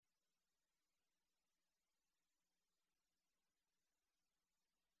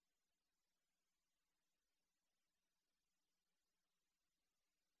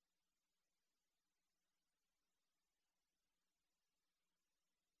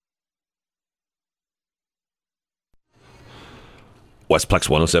Westplex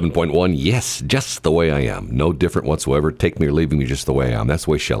 107.1, yes, just the way I am. No different whatsoever. Take me or leave me just the way I am. That's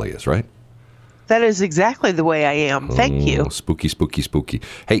the way Shelley is, right? That is exactly the way I am. Thank you. Spooky, spooky, spooky.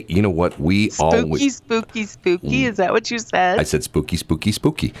 Hey, you know what? Spooky. Is that what you said? I said spooky, spooky,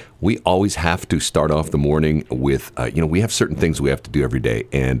 spooky. We always have to start off the morning with, we have certain things we have to do every day.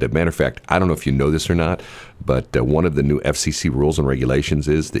 And matter of fact, I don't know if you know this or not, but one of the new FCC rules and regulations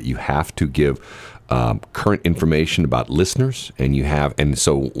is that you have to give current information about listeners, and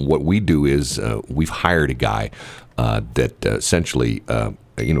so what we do is we've hired a guy that essentially,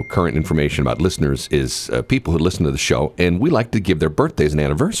 current information about listeners is people who listen to the show, and we like to give their birthdays and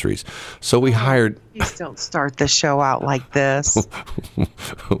anniversaries. So we hired. Please don't start the show out like this.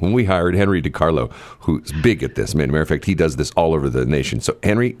 We hired Henry DiCarlo, who's big at this. Matter of fact, he does this all over the nation. So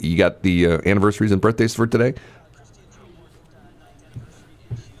Henry, you got the anniversaries and birthdays for today?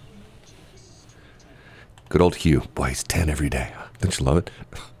 Good old Hugh. Boy, he's 10 every day. Don't you love it?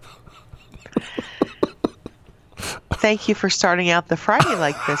 Thank you for starting out the Friday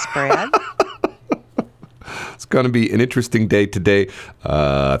like this, Brad. It's going to be an interesting day today.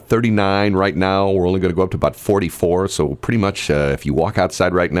 39 right now. We're only going to go up to about 44. So pretty much if you walk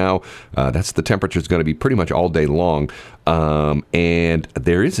outside right now, that's the temperature is going to be pretty much all day long. And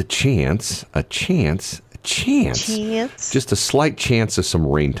there is a chance, just a slight chance of some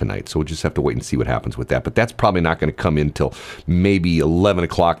rain tonight. So we'll just have to wait and see what happens with that. But that's probably not going to come in till maybe 11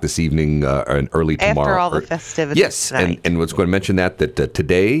 o'clock this evening and early tomorrow. After all the festivities. Yes, tonight. and was going to mention that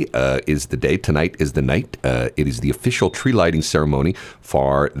today is the day, tonight is the night. It is the official tree lighting ceremony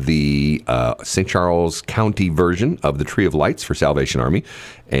for the St. Charles County version of the Tree of Lights for Salvation Army.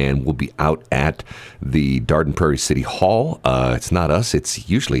 And we'll be out at the Dardenne Prairie City Hall. It's not us. It's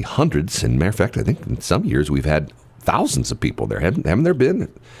usually hundreds. And matter of fact, I think in some years we've had thousands of people there. Haven't there been?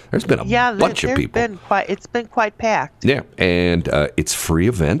 There's been a bunch of people. It's been quite packed. Yeah, and it's free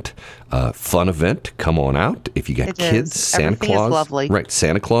event, fun event. Come on out. If you got kids, Santa Claus. Is lovely. Right,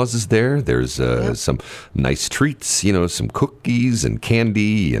 Santa Claus is there. There's some nice treats, some cookies and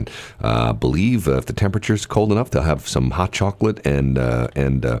candy, and I believe if the temperature's cold enough, they'll have some hot chocolate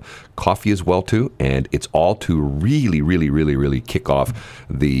and coffee as well too. And it's all to really, really, really, really kick off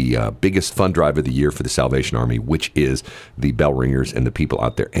the biggest fund drive of the year for the Salvation Army, which is the bell ringers and the people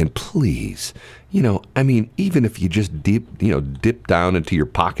out there. And please, even if you just dip down into your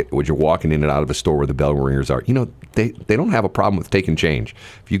pocket when you're walking in and out of a store where the bell ringers are, they don't have a problem with taking change.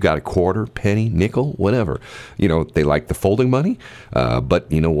 If you got a quarter, penny, nickel, whatever, they like the folding money.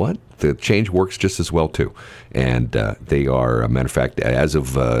 But you know what? The change works just as well too. And they are, a matter of fact, as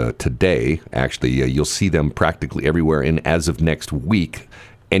of today, actually, you'll see them practically everywhere. And as of next week,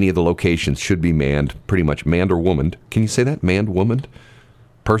 any of the locations should be manned, pretty much manned or womaned. Can you say that? Manned, womaned?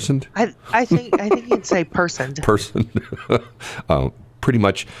 Personed? I think you'd say personed. Personed. Pretty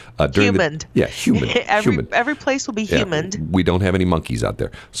much during humaned. Human. Every place will be humaned. We don't have any monkeys out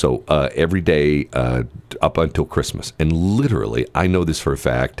there. So every day up until Christmas. And literally, I know this for a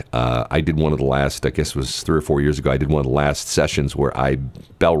fact. I did one of the last, I guess it was 3 or 4 years ago, I did one of the last sessions where I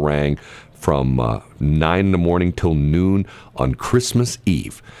bell rang from 9 in the morning till noon on Christmas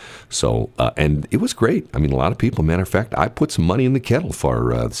Eve. So, and it was great. I mean, a lot of people, matter of fact, I put some money in the kettle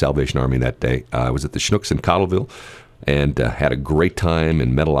for the Salvation Army that day. I was at the Schnucks in Cottleville and had a great time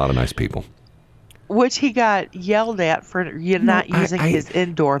and met a lot of nice people. Which he got yelled at for not using his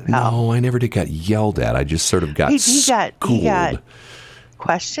indoor bell. No, I never did get yelled at. I just sort of got schooled. He got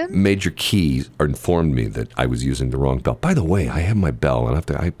questioned? Major Key informed me that I was using the wrong bell. By the way, I have my bell, and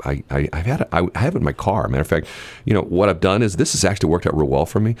I have it in my car. Matter of fact, what I've done is this has actually worked out real well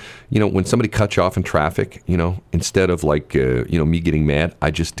for me. When somebody cuts you off in traffic, instead of me getting mad,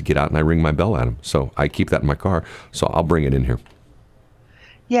 I just get out and I ring my bell at them. So I keep that in my car. So I'll bring it in here.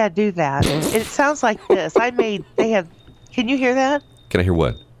 Yeah, do that. It sounds like this. Can you hear that? Can I hear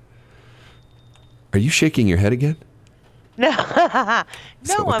what? Are you shaking your head again? No,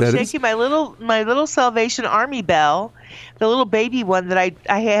 I'm shaking my little Salvation Army bell, the little baby one that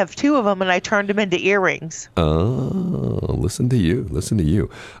I have 2 of them, and I turned them into earrings. Oh, listen to you.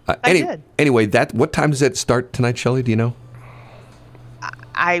 I did. Anyway, what time does that start tonight, Shelley? Do you know?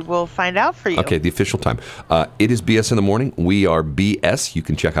 I will find out for you. Okay, the official time. It is BS in the Morning. We are BS. You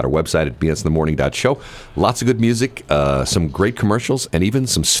can check out our website at bsinthemorning.show. Lots of good music, some great commercials, and even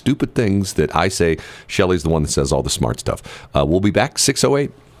some stupid things that I say. Shelley's the one that says all the smart stuff. We'll be back,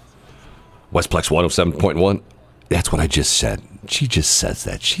 6:08. Westplex 107.1. That's what I just said. She just says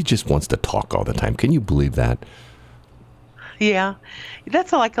that. She just wants to talk all the time. Can you believe that? Yeah,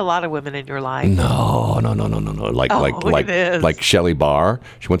 that's like a lot of women in your life. No. Like Shelley Barr.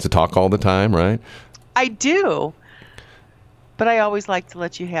 She wants to talk all the time, right? I do. But I always like to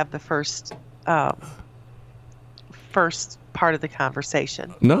let you have the first part of the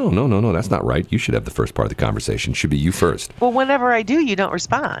conversation. No. That's not right. You should have the first part of the conversation. Should be you first. Well, whenever I do, you don't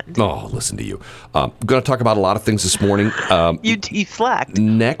respond. Oh, listen to you. I'm going to talk about a lot of things this morning. You deflect.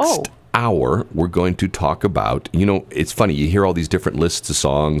 Next hour, we're going to talk about, it's funny, you hear all these different lists of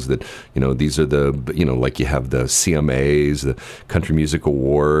songs that, these are the, like you have the CMAs, the Country Music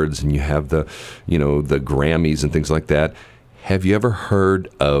Awards, and you have the, the Grammys and things like that. Have you ever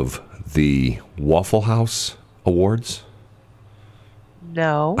heard of the Waffle House Awards?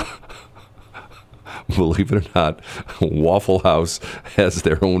 No. Believe it or not, Waffle House has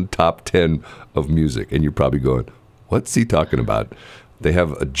their own top 10 of music. And you're probably going, what's he talking about? They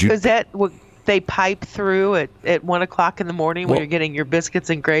have a Is that what they pipe through at 1 o'clock in the morning when you're getting your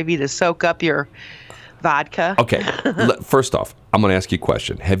biscuits and gravy to soak up your vodka? Okay. First off, I'm going to ask you a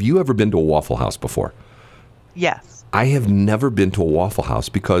question. Have you ever been to a Waffle House before? Yes. I have never been to a Waffle House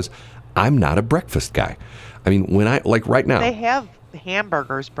because I'm not a breakfast guy. I mean, like right now. They have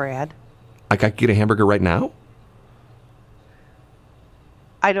hamburgers, Brad. Like I could get a hamburger right now?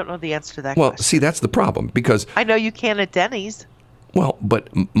 I don't know the answer to that question. Well, question. See, that's the problem because I know you can at Denny's. Well, but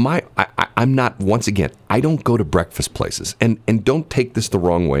I'm not, once again, I don't go to breakfast places. And don't take this the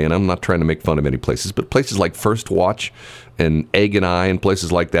wrong way, and I'm not trying to make fun of any places, but places like First Watch and Egg and I and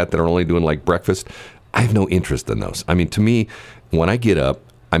places like that are only doing like breakfast, I have no interest in those. I mean, to me, when I get up,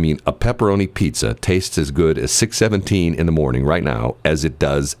 a pepperoni pizza tastes as good at 6:17 in the morning right now as it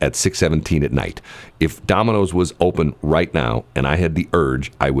does at 6:17 at night. If Domino's was open right now and I had the urge,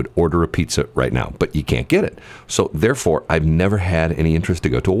 I would order a pizza right now, but you can't get it. So therefore, I've never had any interest to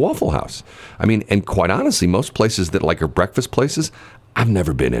go to a Waffle House. I mean, and quite honestly, most places that like are breakfast places, I've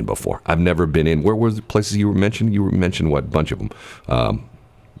never been in before. I've never been in. Where were the places you were mentioning? You mentioned what? A bunch of them.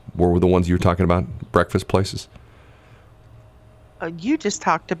 Where were the ones you were talking about? Breakfast places? You just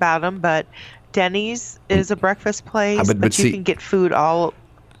talked about them, but Denny's is a breakfast place, but you can get food all,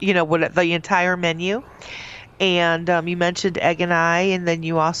 the entire menu. And you mentioned Egg and I, and then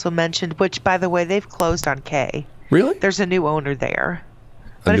you also mentioned, which, by the way, they've closed on K. Really? There's a new owner there.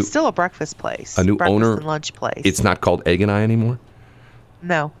 But it's still a breakfast place. A new owner? And lunch place. It's not called Egg and I anymore?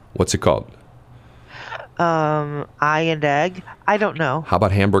 No. What's it called? I and Egg. I don't know. How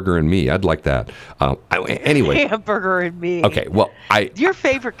about Hamburger and Me? I'd like that. Anyway. Hamburger and Me. Okay, well, Your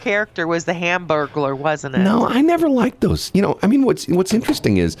favorite character was the Hamburglar, wasn't it? No, I never liked those. What's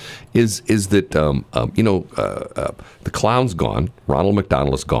interesting is that the clown's gone. Ronald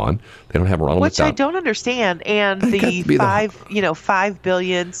McDonald is gone. They don't have Ronald McDonald. Which I don't understand. And the 5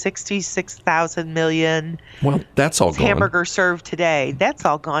 billion, 66,000 million. Well, that's all gone. Hamburger served today. That's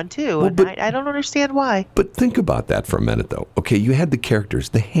all gone too. Well, and I don't understand why. But think about that for a minute, though. Okay, you had the characters,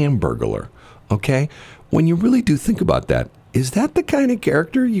 the Hamburglar. Okay, when you really do think about that, is that the kind of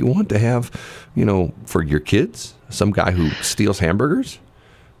character you want to have, for your kids? Some guy who steals hamburgers?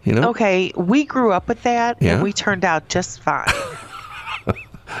 Okay, we grew up with that, and we turned out just fine.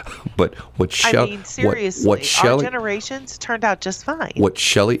 But seriously, our generations turned out just fine. What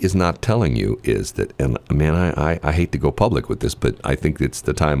Shelley is not telling you is that, and man, I hate to go public with this, but I think it's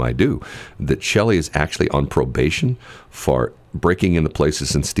the time I do, that Shelley is actually on probation for breaking into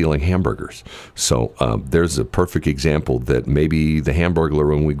places and stealing hamburgers. So there's a perfect example that maybe the Hamburglar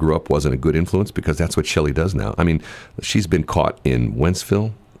when we grew up wasn't a good influence, because that's what Shelley does now. I mean, she's been caught in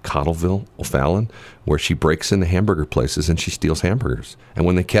Wentzville, Cottleville, O'Fallon, where she breaks into hamburger places and she steals hamburgers. And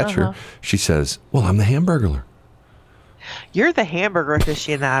when they catch her, she says, well, I'm the Hamburglar. You're the hamburger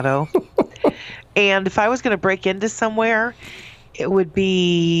aficionado. And if I was going to break into somewhere, it would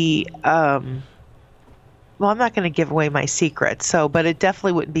be, well, I'm not going to give away my secret, but it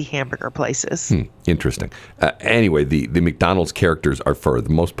definitely wouldn't be hamburger places. Interesting. Anyway, the McDonald's characters are, for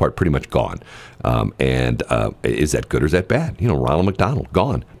the most part, pretty much gone. And is that good or is that bad? Ronald McDonald,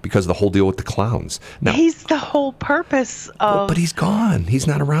 gone, because of the whole deal with the clowns. Now, he's the whole purpose of But he's gone. He's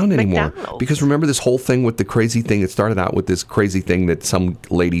not around anymore. McDonald's. Because remember this whole thing with the crazy thing? It started out with this crazy thing that some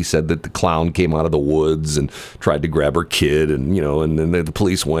lady said that the clown came out of the woods and tried to grab her kid, and and then the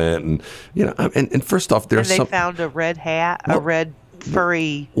police went, and and first off, they found a red hat, a red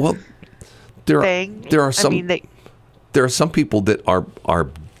furry thing. There are some people that are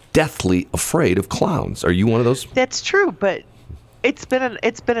deathly afraid of clowns. Are you one of those? That's true, but it's been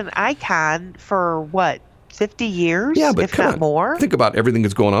an icon for what, 50 years, Yeah, but if come not on. more. Think about everything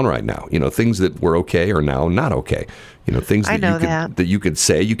that's going on right now. Things that were okay are now not okay. Things I that know you could that. that you could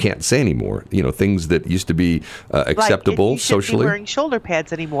say you can't say anymore. Things that used to be acceptable You shouldn't be socially. wearing shoulder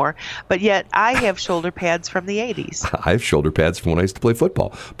pads anymore, but yet I have shoulder pads from the 80s. I have shoulder pads from when I used to play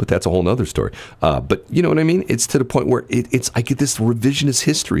football, but that's a whole other story. But you know what I mean? It's to the point where I get this revisionist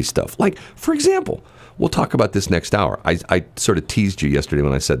history stuff. Like, for example, we'll talk about this next hour. I sort of teased you yesterday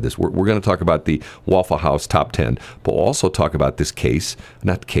when I said this. We're going to talk about the Waffle House top 10, but we'll also talk about this case,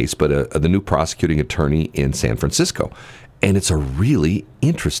 not the case, but the new prosecuting attorney in San Francisco. And it's a really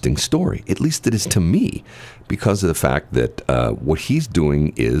interesting story, at least it is to me, because of the fact that what he's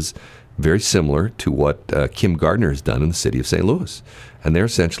doing is very similar to what Kim Gardner has done in the city of St. Louis. And they're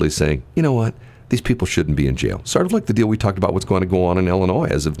essentially saying, you know what? These people shouldn't be in jail. Sort of like the deal we talked about what's going to go on in Illinois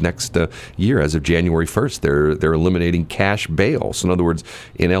as of next year, as of January 1st. They're eliminating cash bail. So in other words,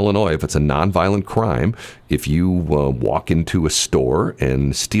 in Illinois, if it's a nonviolent crime, if you walk into a store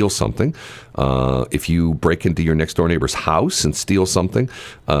and steal something, if you break into your next door neighbor's house and steal something,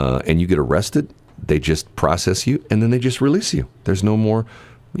 and you get arrested, they just process you and then they just release you. There's no more,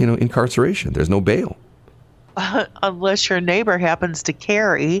 incarceration. There's no bail. Unless your neighbor happens to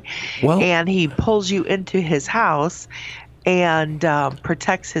carry and he pulls you into his house and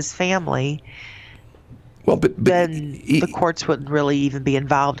protects his family, but then the courts wouldn't really even be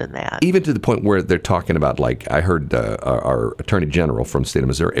involved in that. Even to the point where they're talking about, like, I heard our Attorney General from the state of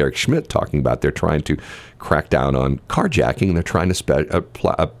Missouri, Eric Schmidt, talking about they're trying to crack down on carjacking and they're trying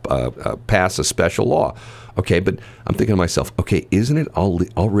to pass a special law. Okay, but I'm thinking to myself, okay, isn't it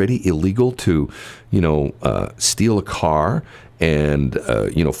already illegal to, steal a car and,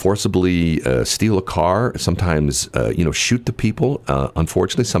 forcibly steal a car, sometimes, shoot the people,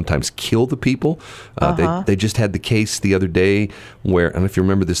 unfortunately, sometimes kill the people. They just had the case the other day where, I don't know if you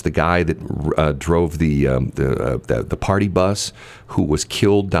remember this, the guy that drove the party bus who was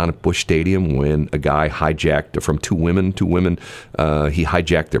killed down at Busch Stadium when a guy hijacked from two women. He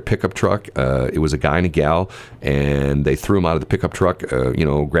hijacked their pickup truck. It was a guy and a gal, and they threw him out of the pickup truck,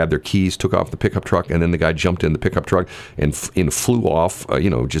 grabbed their keys, took off the pickup truck, and then the guy jumped in the pickup truck and flew off,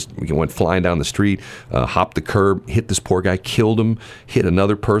 just went flying down the street, hopped the curb, hit this poor guy, killed him, hit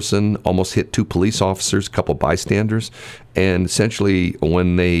another person, almost hit two police officers, a couple bystanders. And essentially,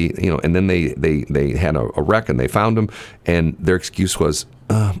 when they, and then they had a wreck and they found him, and their excuse was,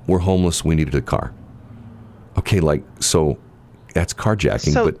 we're homeless, we needed a car. Okay, so that's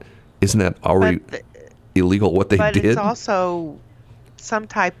carjacking, but isn't that already illegal what they did? But it's also some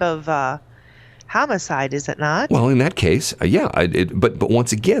type of homicide, is it not? Well, in that case, yeah. But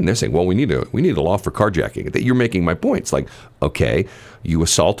once again, they're saying, well, we need a law for carjacking. You're making my point. It's like, okay, you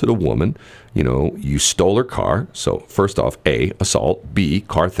assaulted a woman, you stole her car. So first off, A, assault, B,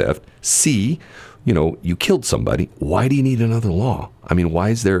 car theft, C, you killed somebody. Why do you need another law? I mean, why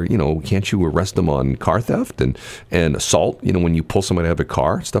is there, can't you arrest them on car theft and assault, when you pull somebody out of a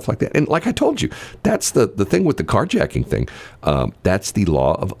car, stuff like that? And like I told you, that's the thing with the carjacking thing. That's the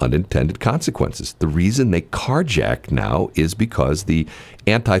law of unintended consequences. The reason they carjack now is because the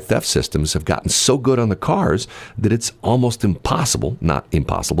anti-theft systems have gotten so good on the cars that it's almost impossible, not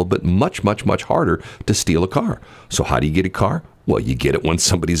impossible, but much, much, much harder to steal a car. So how do you get a car? Well, you get it when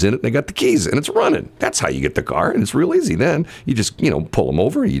somebody's in it and they got the keys and it's running. That's how you get the car, and it's real easy then. You just, pull them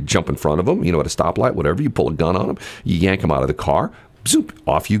over, you jump in front of them, at a stoplight, whatever, you pull a gun on them, you yank them out of the car, zoop,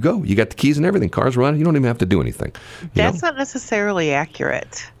 off you go. You got the keys and everything. Car's running. You don't even have to do anything. That's not necessarily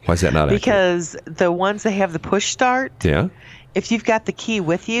accurate. Why is that not accurate? Because the ones that have the push start, yeah, if you've got the key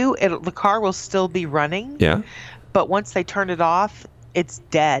with you, the car will still be running. Yeah. But once they turn it off, it's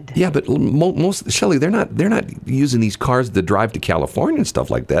dead. Yeah, but most, Shelley, they're not using these cars to drive to California and stuff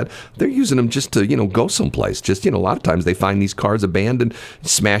like that. They're using them just to, go someplace. Just, a lot of times they find these cars abandoned,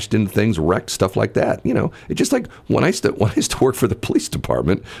 smashed into things, wrecked, stuff like that. It's just like when I used to work for the police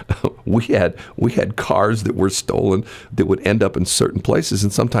department, we had cars that were stolen that would end up in certain places,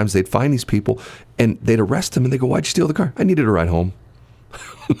 and sometimes they'd find these people and they'd arrest them and they go, "Why'd you steal the car?" "I needed a ride home."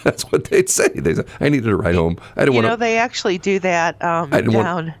 That's what they'd say. They say, "I needed a ride home. I didn't want to." They actually do that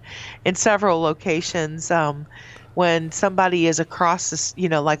down in several locations. When somebody is across this,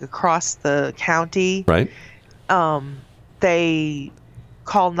 like across the county, right? They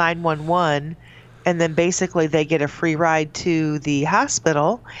call 911, and then basically they get a free ride to the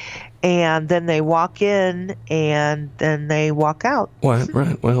hospital, and then they walk in, and then they walk out. Well,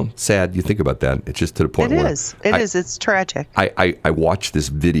 right. Well, sad. You think about that. It's just to the point It where is. It is. It's tragic. I watched this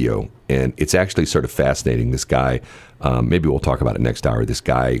video, And it's actually sort of fascinating. This guy, maybe we'll talk about it next hour, this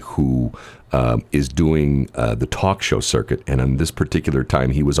guy who is doing the talk show circuit. And on this particular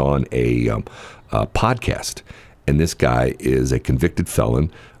time, he was on a podcast. And this guy is a convicted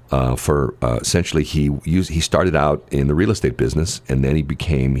felon for essentially he started out in the real estate business, and then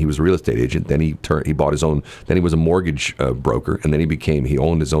he was a real estate agent. Then he bought his own. Then he was a mortgage broker, and then he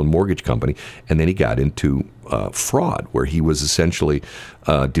owned his own mortgage company, and then he got into fraud, where he was essentially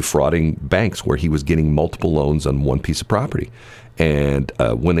defrauding banks, where he was getting multiple loans on one piece of property. And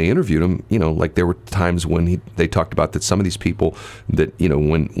when they interviewed him, like there were times when they talked about that some of these people that,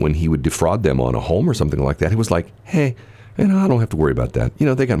 when he would defraud them on a home or something like that, he was like, hey, I don't have to worry about that.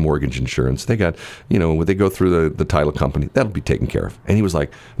 They got mortgage insurance. They got, when they go through the title company, that'll be taken care of. And he was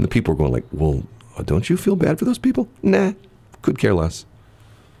like, and the people were going like, well, don't you feel bad for those people? Nah, could care less.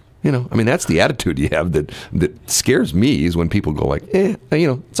 That's the attitude you have that scares me, is when people go like,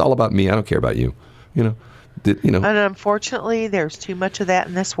 it's all about me. I don't care about you. And unfortunately, there's too much of that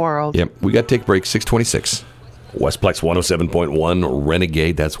in this world. Yep. We got to take a break. 6:26. Westplex 107.1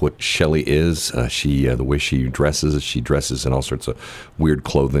 Renegade. That's what Shelley is. She the way she dresses in all sorts of weird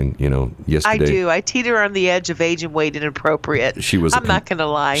clothing. Yesterday I do. I teeter on the edge of age and weight inappropriate. I'm not going to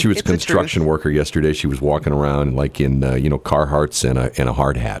lie. She was a construction worker yesterday. She was walking around like in Carhartts and a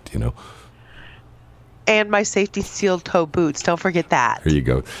hard hat. And my safety steel-toe boots. Don't forget that. There you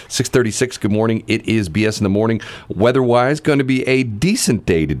go. 6:36. Good morning. It is BS in the morning. Weather-wise, going to be a decent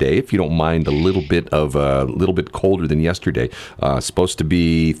day today, if you don't mind a little bit colder than yesterday. Supposed to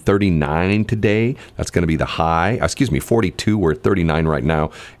be 39 today. That's going to be the high. 42. We're at 39 right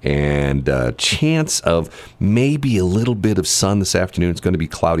now, and chance of maybe a little bit of sun this afternoon. It's going to be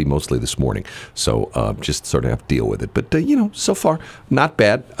cloudy mostly this morning, so just sort of have to deal with it. But so far not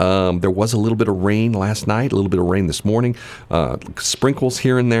bad. There was a little bit of rain last night, a little bit of rain this morning, sprinkles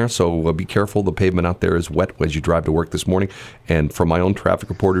here and there, so be careful. The pavement out there is wet as you drive to work this morning. And from my own traffic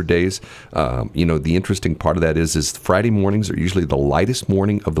reporter days, the interesting part of that is Friday mornings are usually the lightest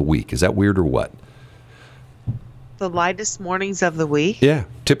morning of the week. Is that weird or what? The lightest mornings of the week? Yeah.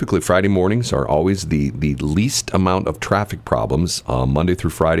 Typically, Friday mornings are always the least amount of traffic problems Monday through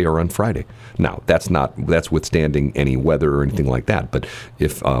Friday or on Friday. Now, that's withstanding any weather or anything like that. But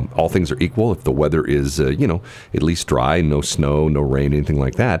if all things are equal, if the weather is, at least dry, no snow, no rain, anything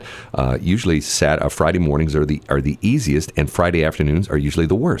like that, usually Friday mornings are the easiest, and Friday afternoons are usually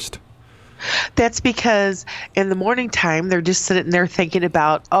the worst. That's because in the morning time, they're just sitting there thinking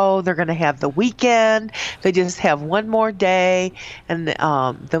about, they're going to have the weekend. They just have one more day, and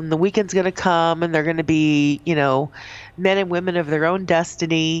then the weekend's going to come, and they're going to be, men and women of their own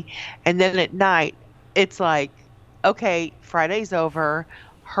destiny. And then at night, it's like, okay, Friday's over.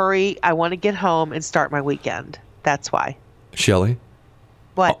 Hurry, I want to get home and start my weekend. That's why. Shelley?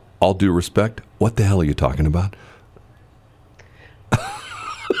 What? All due respect, what the hell are you talking about?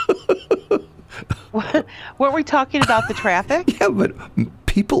 Weren't we talking about the traffic? Yeah, but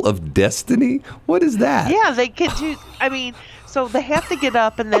people of destiny? What is that? Yeah, they get to, so they have to get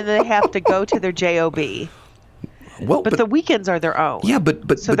up and then they have to go to their job. Well, but the weekends are their own. Yeah, but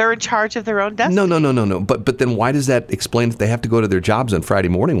they're in charge of their own destiny. No. But then why does that explain that they have to go to their jobs on Friday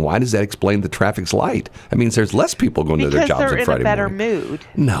morning? Why does that explain the traffic's light? I mean, there's less people going to their jobs on Friday morning. Because they're in a better mood.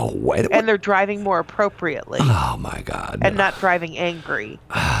 No way. And they're driving more appropriately. Oh my God. And not driving angry.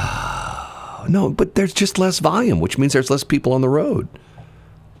 No, but there's just less volume, which means there's less people on the road.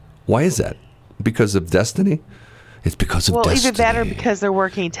 Why is that? Because of destiny? It's because of destiny. Well, either that or because they're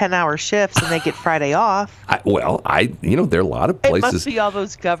working 10-hour shifts and they get Friday off. There are a lot of places. It must be all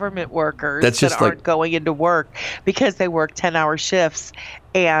those government workers that aren't going into work because they work 10-hour shifts.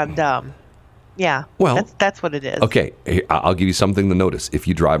 And, yeah, well, that's what it is. Okay, I'll give you something to notice. If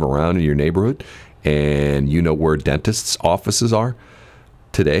you drive around in your neighborhood and you know where dentists' offices are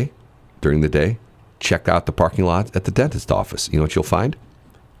today, during the day, check out the parking lot at the dentist office. You know what you'll find?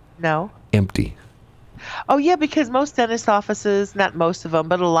 No. Empty. Oh, yeah, because most dentist offices, not most of them,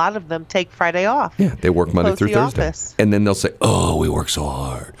 but a lot of them take Friday off. Yeah, they work Monday through Thursday. Office. And then they'll say, we work so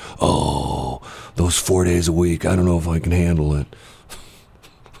hard. Oh, those 4 days a week, I don't know if I can handle it.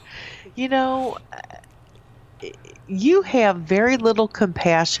 You have very little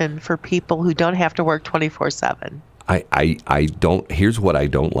compassion for people who don't have to work 24/7. I don't. Here's what I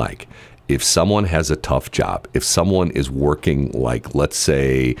don't like. If someone has a tough job, if someone is working like, let's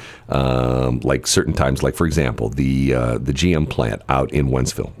say, like certain times, like for example, the GM plant out in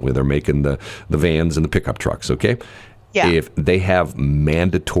Wentzville, where they're making the vans and the pickup trucks, okay? Yeah. If they have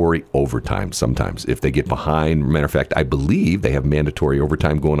mandatory overtime sometimes, if they get behind. Matter of fact, I believe they have mandatory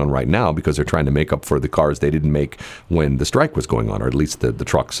overtime going on right now because they're trying to make up for the cars they didn't make when the strike was going on, or at least the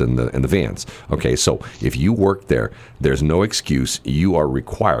trucks and the vans. Okay, so if you work there, there's no excuse. You are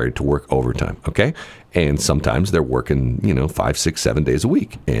required to work overtime. Okay, and sometimes they're working 5, 6, 7 days a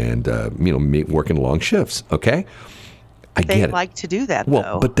week, and working long shifts. Okay. I They get it. like to do that, Well,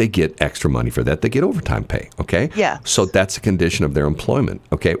 though. but they get extra money for that. They get overtime pay. Okay. Yes. So that's a condition of their employment.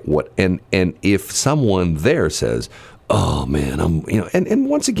 Okay. And if someone there says, "Oh man, and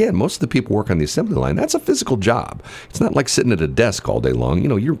once again, most of the people work on the assembly line. That's a physical job. It's not like sitting at a desk all day long.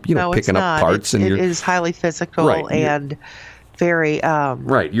 You're No, it's picking up not. parts and it you're is highly physical Right, and very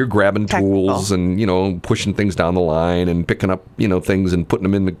right. You're grabbing technical. tools and pushing things down the line and picking up things and putting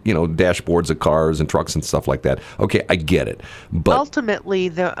them in the dashboards of cars and trucks and stuff like that. Okay, I get it, but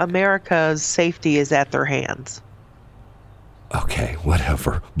ultimately America's safety is at their hands. okay,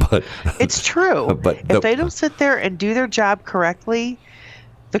 whatever. But It's true. But if they don't sit there and do their job correctly,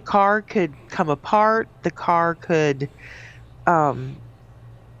 the car could come apart. The car could, not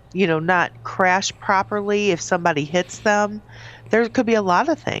crash properly if somebody hits them. There could be a lot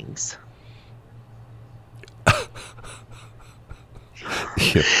of things.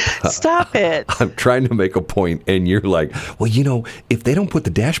 Stop it. I'm trying to make a point, and you're like, well, if they don't put the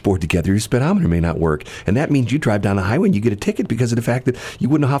dashboard together, your speedometer may not work. And that means you drive down the highway and you get a ticket because of the fact that you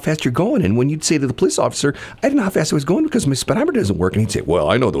wouldn't know how fast you're going. And when you'd say to the police officer, I didn't know how fast I was going because my speedometer doesn't work. And he'd say, well,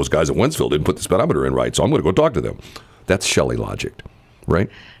 I know those guys at Wentzville didn't put the speedometer in right, so I'm going to go talk to them. That's Shelley logic, right?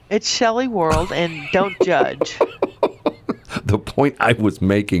 It's Shelley World, and don't judge. The point I was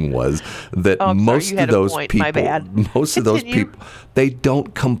making was that Oh, I'm sorry, most you of had a those point. people, My bad. most of those Continue. people, they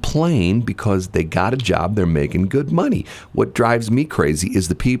don't complain because they got a job, they're making good money. What drives me crazy is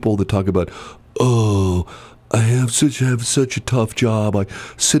the people that talk about, oh, I have such a tough job. I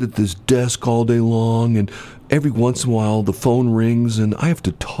sit at this desk all day long, and every once in a while the phone rings, and I have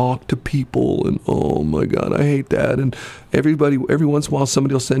to talk to people, and oh my God, I hate that. And every once in a while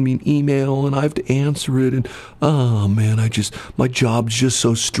somebody will send me an email, and I have to answer it, and oh man, my job's just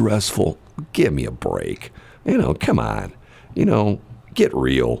so stressful. Give me a break. Come on. Get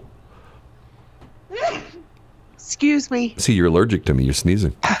real. Excuse me. See, you're allergic to me. You're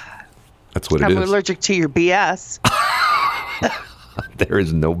sneezing. That's what it I'm is. allergic to your BS. There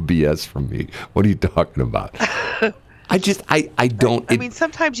is no BS from me. What are you talking about? I don't. I mean,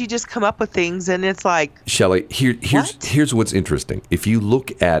 sometimes you just come up with things, and it's like, Shelley, here's what's interesting. If you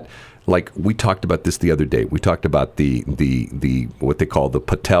look at, like, we talked about this the other day. We talked about the what they call the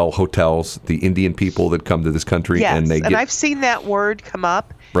Patel hotels, the Indian people that come to this country, yes, and I've seen that word come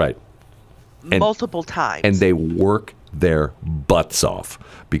up right. multiple times. And they work their butts off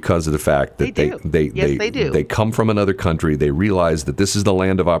because of the fact that They do. Yes, they do. They come from another country. They realize that this is the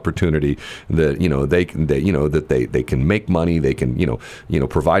land of opportunity. That they can make money. They can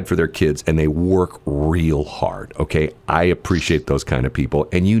provide for their kids, and they work real hard. Okay, I appreciate those kind of people,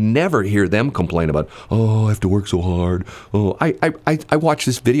 and you never hear them complain about, oh, I have to work so hard. Oh, I watched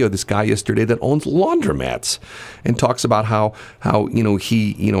this video of this guy yesterday that owns laundromats and talks about how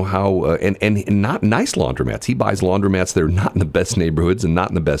and not nice laundromats. He buys laundromats that are not in the best neighborhoods and not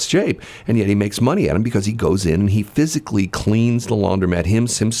in the best shape, and yet he makes money at them because he goes in and he physically cleans the laundromat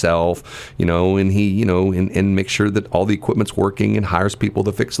himself, and he and makes sure that all the equipment's working and hires people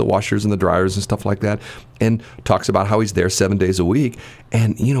to fix the washers and the dryers and stuff like that, and talks about how he's there 7 days a week.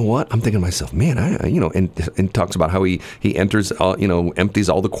 And you know what? I'm thinking to myself, man, and talks about how he enters, empties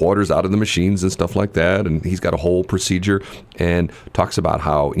all the quarters out of the machines and stuff like that, and he's got a whole procedure, and talks about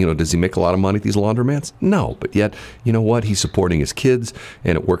how, does he make a lot of money at these laundromats? No, but yet, you know what? He's supporting his kids,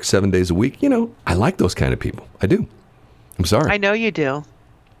 and it works 7 days a week. I like those kind of people. I do. I'm sorry. I know you do.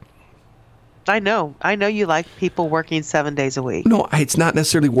 I know you like people working 7 days a week. No, it's not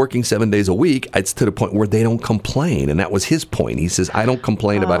necessarily working 7 days a week. It's to the point where they don't complain, and that was his point. He says, I don't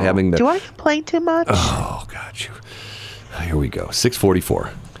complain about having the... Do I complain too much? Oh, God. Here we go.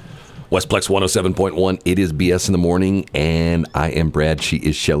 644. Westplex 107.1. It is BS in the morning, and I am Brad. She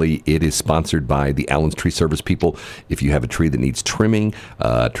is Shelley. It is sponsored by the Allen's Tree Service people. If you have a tree that needs trimming,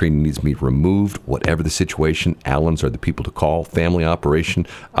 tree that needs to be removed, whatever the situation, Allen's are the people to call. Family operation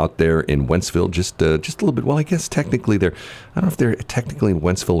out there in Wentzville. Just a little bit. Well, I guess technically they're... I don't know if they're technically in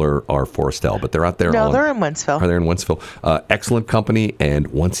Wentzville or Forestel, but they're out there. No, they're in Wentzville. Are they in Wentzville? Excellent company. And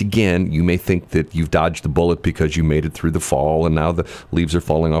once again, you may think that you've dodged the bullet because you made it through the fall and now the leaves are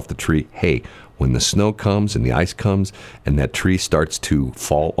falling off the tree. Hey, when the snow comes and the ice comes and that tree starts to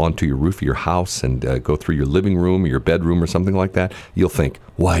fall onto your roof of your house and go through your living room or your bedroom or something like that, you'll think,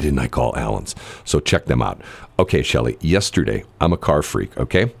 why didn't I call Allen's? So check them out. Okay, Shelley, yesterday, I'm a car freak,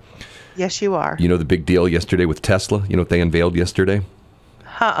 okay? Yes, you are. You know the big deal yesterday with Tesla? You know what they unveiled yesterday?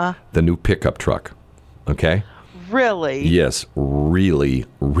 The new pickup truck, okay? Really? Yes, really,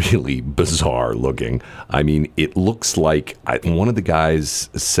 really bizarre looking. I mean, it looks like, one of the guys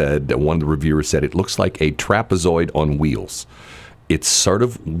said, one of the reviewers said, it looks like a trapezoid on wheels. It's sort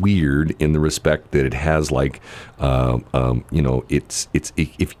of weird in the respect that it has like, it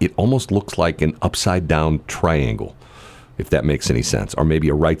almost looks like an upside down triangle, if that makes any sense, or maybe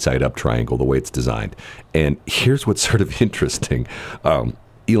a right side up triangle, the way it's designed. And here's what's sort of interesting.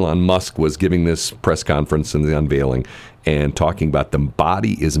 Elon Musk was giving this press conference in the unveiling and talking about the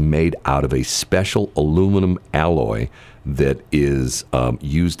body is made out of a special aluminum alloy that is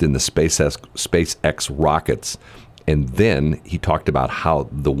used in the SpaceX rockets. And then he talked about how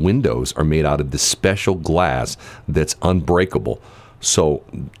the windows are made out of this special glass that's unbreakable. So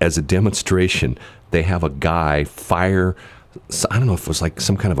as a demonstration, they have a guy fire, I don't know if it was like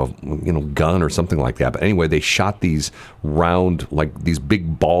some kind of a gun or something like that. But anyway, they shot these round, like these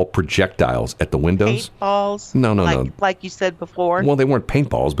big ball projectiles at the windows. Paintballs? No. Like you said before? Well, they weren't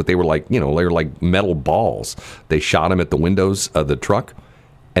paintballs, but they were like, they were like metal balls. They shot them at the windows of the truck,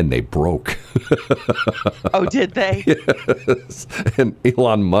 and they broke. Oh, did they? Yes. And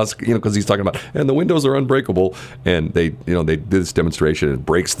Elon Musk, because he's talking about, and the windows are unbreakable. And they did this demonstration, and it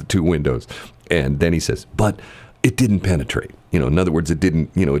breaks the two windows. And then he says, but it didn't penetrate. In other words, it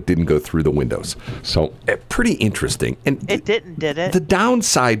didn't go through the windows. So pretty interesting. And it didn't, did it? The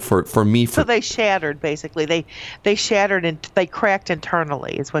downside for me, so they shattered basically. They shattered and they cracked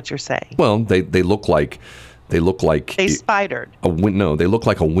internally, is what you're saying. Well, they look like. They spidered. No, they look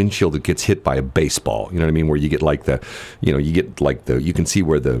like a windshield that gets hit by a baseball. You know what I mean? Where you get like you can see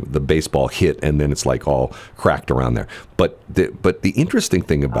where the baseball hit, and then it's like all cracked around there. But the interesting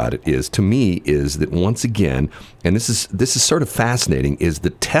thing about it is, to me, is that once again, and this is sort of fascinating, is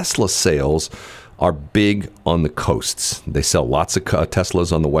the Tesla sales are big on the coasts. They sell lots of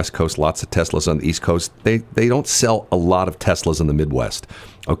Teslas on the West Coast, lots of Teslas on the East Coast. They don't sell a lot of Teslas in the Midwest.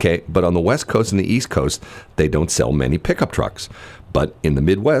 Okay, but on the West Coast and the East Coast, they don't sell many pickup trucks. But in the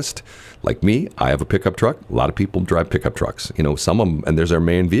Midwest, like me, I have a pickup truck. A lot of people drive pickup trucks. Some of them, and there's their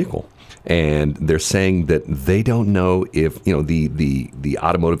main vehicle. And they're saying that they don't know if, the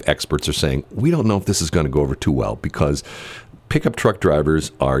automotive experts are saying, we don't know if this is going to go over too well, because pickup truck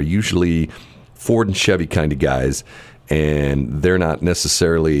drivers are usually Ford and Chevy kind of guys, and they're not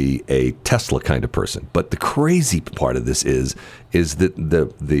necessarily a Tesla kind of person. But the crazy part of this is that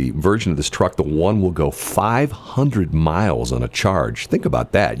the version of this truck, the one will go 500 miles on a charge. Think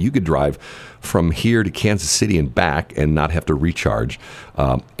about that. You could drive from here to Kansas City and back and not have to recharge.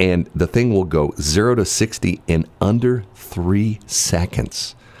 And the thing will go 0 to 60 in under 3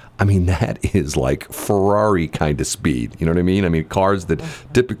 seconds. I mean, that is like Ferrari kind of speed. You know what I mean? I mean, cars that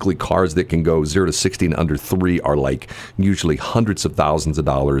can go 0 to 60 in under 3 are like usually hundreds of thousands of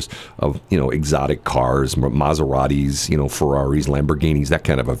dollars of, exotic cars, Maseratis, Ferraris, Lamborghinis, that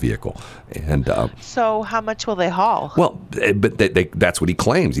kind of a vehicle. And so how much will they haul? Well, but that's what he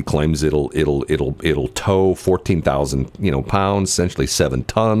claims. He claims it'll tow 14,000 pounds, essentially 7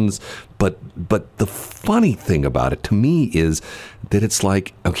 tons. But the funny thing about it to me is that it's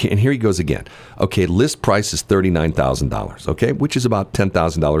like, okay, and here he goes again. Okay, list price is $39,000, okay, which is about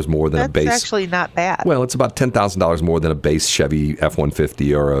 $10,000 more than a base. That's actually not bad. Well, it's about $10,000 more than a base Chevy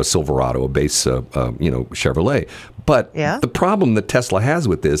F-150 or a Silverado, a base, Chevrolet. But the problem that Tesla has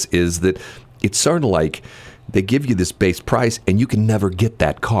with this is that it's sort of like they give you this base price and you can never get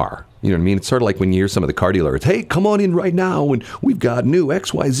that car. You know what I mean? It's sort of like when you hear some of the car dealers, hey, come on in right now, and we've got new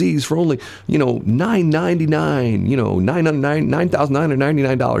XYZs for only, $999,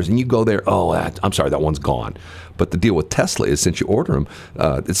 $9,999, and you go there, oh, I'm sorry, that one's gone. But the deal with Tesla is, since you order them,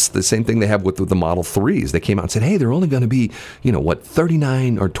 it's the same thing they have with the Model 3s. They came out and said, hey, they're only going to be,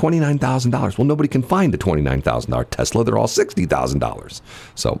 $39,000 or $29,000. Well, nobody can find the $29,000 Tesla. They're all $60,000.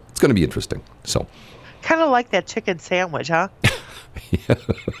 So it's going to be interesting. So kind of like that chicken sandwich, huh? Yeah.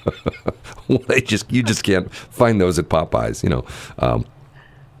 Well, you just can't find those at Popeyes,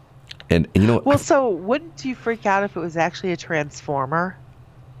 and Well, so wouldn't you freak out if it was actually a transformer?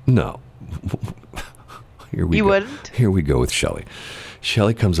 No. Here we you go. Wouldn't? Here we go with Shelley.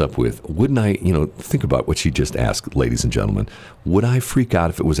 Shelley comes up with, wouldn't I, think about what she just asked, ladies and gentlemen. Would I freak out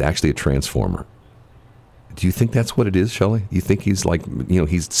if it was actually a transformer? Do you think that's what it is, Shelley? You think he's like,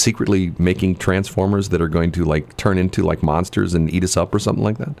 he's secretly making transformers that are going to like turn into like monsters and eat us up or something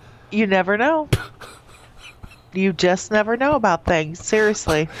like that? You never know. You just never know about things.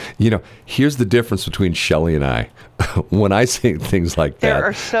 Seriously. Here's the difference between Shelley and I. When I say things like that, There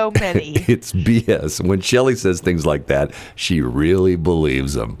are so many. it's BS. When Shelley says things like that, she really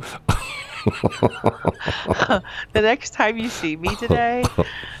believes them. The next time you see me today,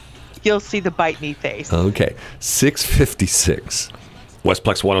 you'll see the bite me face. Okay, 6:56.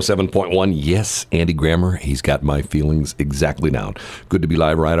 Westplex 107.1. Yes, Andy Grammer. He's got my feelings exactly down. Good to be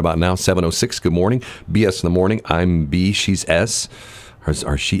live right about now. 7:06. Good morning. BS in the morning. I'm B. She's S.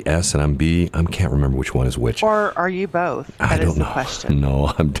 Are she S and I'm B? I can't remember which one is which. Or are you both? I don't know. The question.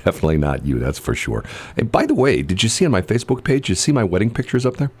 No, I'm definitely not you. That's for sure. Hey, by the way, did you see on my Facebook page? Did you see my wedding pictures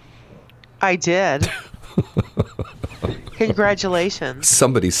up there? I did. Congratulations.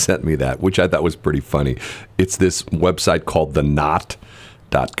 Somebody sent me that, which I thought was pretty funny. It's this website called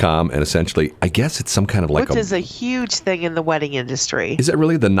TheKnot.com, and essentially, I guess it's some kind of like which is a huge thing in the wedding industry. Is that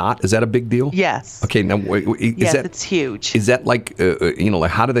really The Knot? Is that a big deal? Yes. Okay, now yes, it's huge. Is that like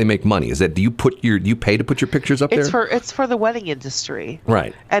like how do they make money? Is that do you pay to put your pictures up there? It's for the wedding industry.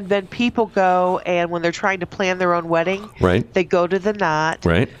 Right. And then people go, and when they're trying to plan their own wedding, right, they go to The Knot.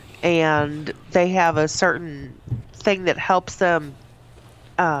 Right. And they have a certain thing that helps them.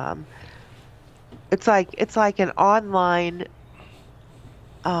 It's like an online,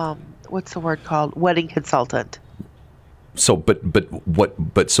 what's the word called? Wedding consultant. So,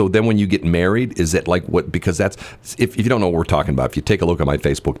 so then when you get married, is it like what? Because that's if you don't know what we're talking about. If you take a look at my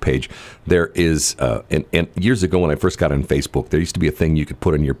Facebook page, there is and years ago when I first got on Facebook, there used to be a thing you could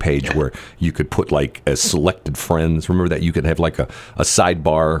put on your page where you could put like selected friends. Remember that you could have like a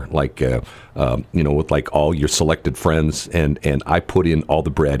sidebar like with like all your selected friends, and I put in all the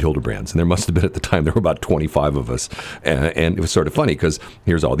Brad Hildebrands, and there must have been at the time there were about 25 of us, and it was sort of funny because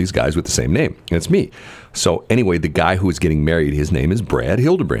here's all these guys with the same name, and it's me. So anyway, the guy who is getting married, his name is Brad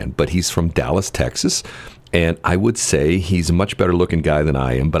Hildebrand, but he's from Dallas, Texas, and I would say he's a much better looking guy than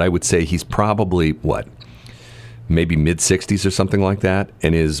I am, but I would say he's probably maybe mid-60s or something like that,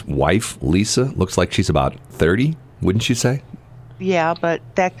 and his wife Lisa looks like she's about 30, wouldn't you say? Yeah, but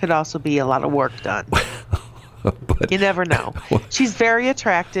that could also be a lot of work done. But, you never know. She's very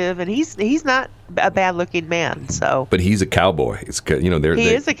attractive, and he's not a bad-looking man. So, but he's a cowboy. He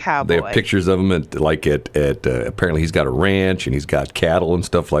is a cowboy. They have pictures of him at apparently he's got a ranch and he's got cattle and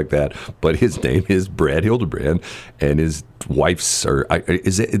stuff like that. But his name is Brad Hildebrand, and his wife's are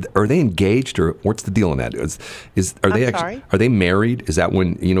they engaged, or what's the deal on that? Are they married? Is that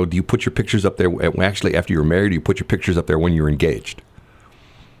when do you put your pictures up there? Actually, after you're married, do you put your pictures up there when you're engaged?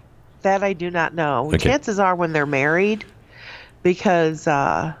 That I do not know. Okay. Chances are when they're married, because,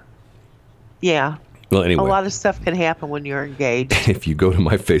 Well, anyway, a lot of stuff can happen when you're engaged. If you go to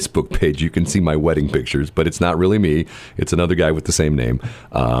my Facebook page, you can see my wedding pictures, but it's not really me. It's another guy with the same name,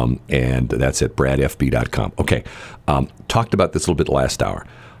 and that's at bradfb.com. Okay, talked about this a little bit last hour.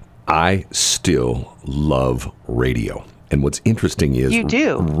 I still love radio. And what's interesting is you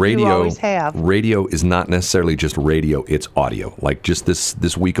do. Radio, you always have. Radio is not necessarily just radio, it's audio. Like just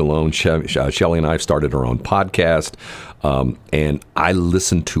this week alone, Shelley and I have started our own podcast, and I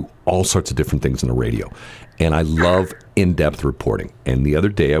listen to all sorts of different things on the radio. And I love in-depth reporting. And the other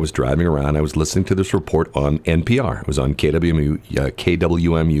day I was driving around, I was listening to this report on NPR. It was on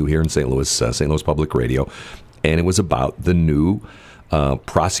KWMU here in St. Louis Public Radio. And it was about the new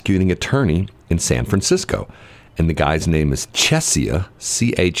prosecuting attorney in San Francisco. And the guy's name is Chesa,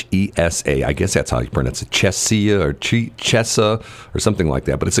 Chesa. I guess that's how you pronounce it. Chesa or Chesa or something like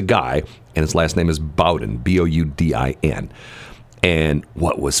that. But it's a guy, and his last name is Bowden, Boudin. And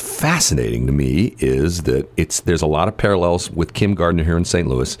what was fascinating to me is that there's a lot of parallels with Kim Gardner here in St.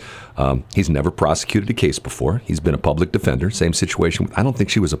 Louis. He's never prosecuted a case before. He's been a public defender. Same situation. I don't think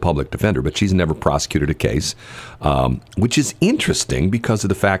she was a public defender, but she's never prosecuted a case, which is interesting because of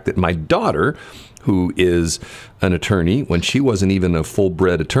the fact that my daughter, who is an attorney, when she wasn't even a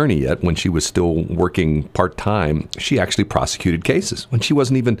full-bred attorney yet, when she was still working part-time, she actually prosecuted cases when she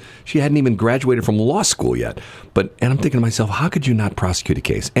hadn't even graduated from law school yet. And I'm thinking to myself, how could you not prosecute a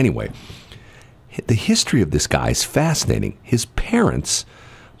case? Anyway, the history of this guy is fascinating. His parents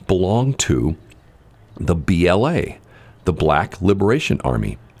belonged to the BLA, the Black Liberation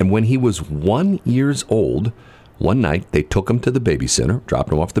Army. And when he was 1 year old, one night they took him to the babysitter,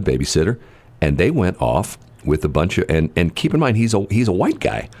 dropped him off the babysitter, and they went off with a bunch of, and keep in mind, he's a white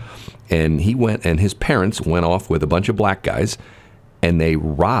guy. And his parents went off with a bunch of black guys, and they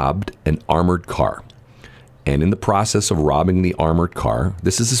robbed an armored car. And in the process of robbing the armored car,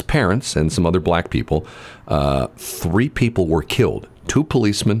 this is his parents and some other black people, 3 people were killed, 2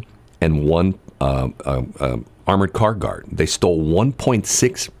 policemen and one armored car guard. They stole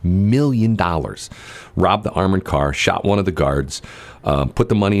 $1.6 million, robbed the armored car, shot one of the guards, put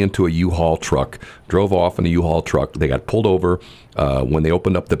the money into a U-Haul truck, drove off in a U-Haul truck. They got pulled over. When they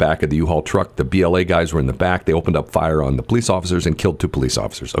opened up the back of the U-Haul truck, the BLA guys were in the back. They opened up fire on the police officers and killed 2 police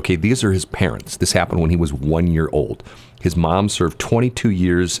officers. Okay, these are his parents. This happened when he was 1 year old. His mom served 22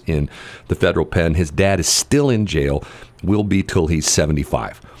 years in the federal pen. His dad is still in jail, will be till he's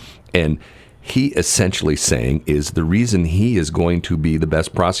 75. And he essentially saying is the reason he is going to be the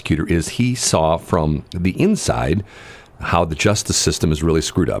best prosecutor is he saw from the inside how the justice system is really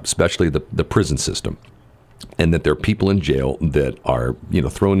screwed up, especially the prison system. And that there are people in jail that are,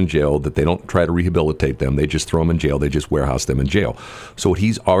 thrown in jail, that they don't try to rehabilitate them. They just throw them in jail. They just warehouse them in jail. So what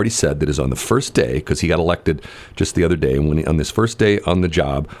he's already said that is on the first day, because he got elected just the other day, on this first day on the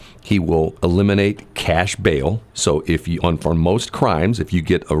job, he will eliminate cash bail. So if you, for most crimes, if you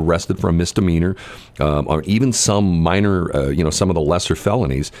get arrested for a misdemeanor, or even some minor, some of the lesser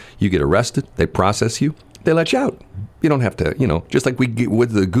felonies, you get arrested, they process you, they let you out. You don't have to, just like we get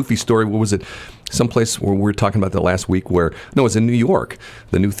with the Goofy story. What was it? Someplace where we were talking about that last week it was in New York.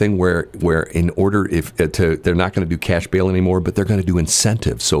 The new thing where in order they're not going to do cash bail anymore, but they're going to do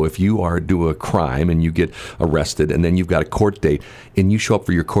incentives. So if you do a crime and you get arrested and then you've got a court date and you show up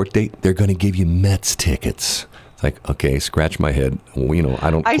for your court date, they're going to give you Mets tickets. Like, okay, scratch my head.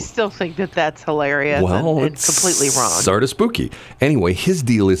 I still think that's hilarious. Well, and completely wrong. Sort of spooky. Anyway, his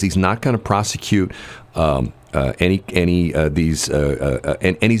deal is he's not going to prosecute any these,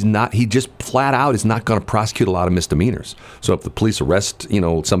 and he's not. He just flat out is not going to prosecute a lot of misdemeanors. So if the police arrest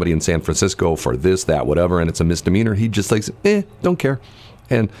somebody in San Francisco for this, that, whatever, and it's a misdemeanor, he just like don't care.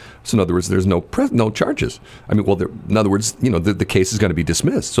 And so, in other words, there's no charges. I mean, in other words, the case is going to be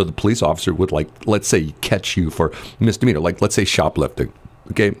dismissed. So the police officer would, let's say, catch you for misdemeanor, let's say shoplifting.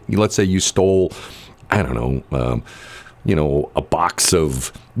 Okay, let's say you stole, I don't know, a box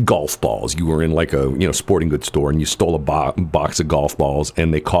of golf balls. You were in a sporting goods store and you stole a box of golf balls,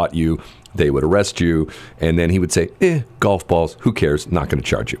 and they caught you. They would arrest you, and then he would say, golf balls, who cares? Not going to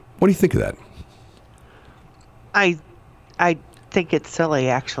charge you. What do you think of that? I think it's silly,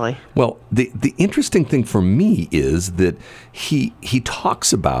 actually. Well, the interesting thing for me is that he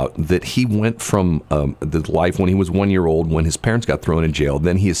talks about that he went from the life when he was 1 year old, when his parents got thrown in jail.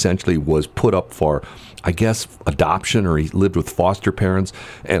 Then he essentially was put up for, I guess, adoption, or he lived with foster parents.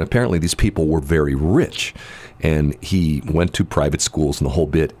 And apparently these people were very rich. And he went to private schools and the whole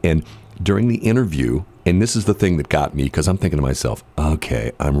bit. And during the interview, and this is the thing that got me, because I'm thinking to myself,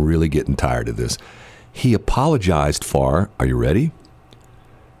 okay, I'm really getting tired of this. He apologized for, are you ready?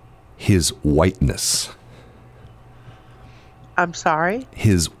 His whiteness. I'm sorry?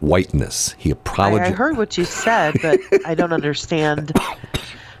 His whiteness. He apologized. I heard what you said, but I don't understand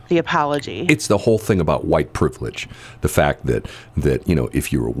the apology. It's the whole thing about white privilege. The fact that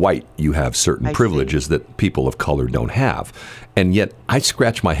if you're white, you have certain privileges that people of color don't have. And yet I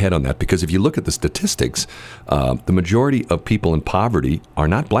scratch my head on that, because if you look at the statistics, the majority of people in poverty are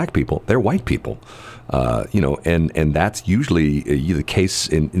not black people, they're white people. And that's usually the case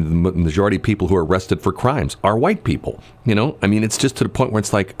in the majority of people who are arrested for crimes are white people. I mean, it's just to the point where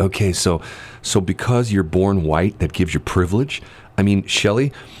it's like, okay, so because you're born white, that gives you privilege. I mean,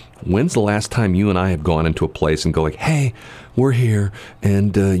 Shelley, when's the last time you and I have gone into a place and go like, hey, we're here,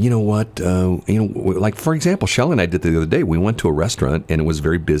 and you know what? Like, for example, Shelley and I did the other day. We went to a restaurant, and it was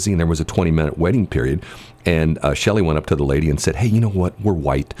very busy, and there was a 20-minute waiting period. And Shelley went up to the lady and said, hey, you know what? We're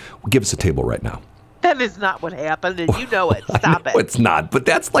white. Give us a table right now. That is not what happened, and you know it. Stop it. It's not, but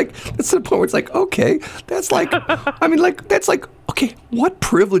that's the point where it's like, okay, that's like, okay, what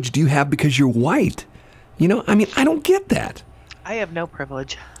privilege do you have because you're white? I mean, I don't get that. I have no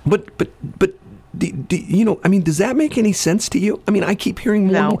privilege. But does that make any sense to you? I mean, I keep hearing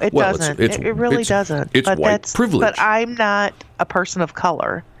more. No, it doesn't. It really doesn't. It's white privilege. But I'm not a person of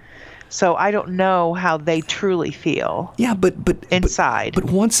color, so I don't know how they truly feel. Yeah, but inside. But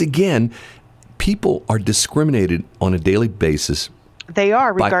once again, people are discriminated on a daily basis. They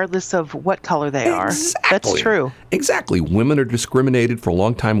are, regardless of what color they are. That's true. Exactly. Women are discriminated. For a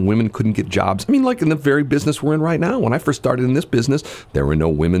long time, women couldn't get jobs. I mean, like in the very business we're in right now. When I first started in this business, there were no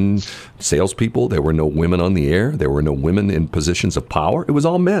women salespeople. There were no women on the air. There were no women in positions of power. It was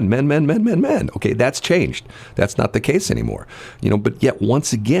all men. Okay, that's changed. That's not the case anymore. But yet,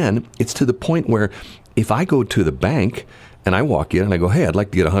 once again, it's to the point where if I go to the bank and I walk in and I go, hey, I'd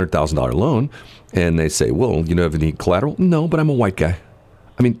like to get a $100,000 loan. And they say, well, have any collateral? No, but I'm a white guy.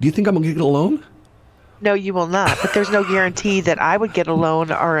 I mean, do you think I'm going to get a loan? No, you will not. But there's no guarantee that I would get a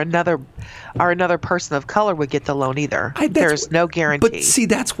loan or another person of color would get the loan either. There's no guarantee. But see,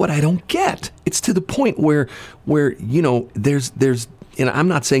 that's what I don't get. It's to the point where there's and I'm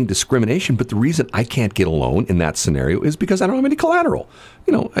not saying discrimination, but the reason I can't get a loan in that scenario is because I don't have any collateral.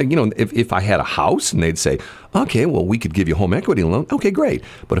 If I had a house and they'd say, okay, well, we could give you a home equity loan. Okay, great.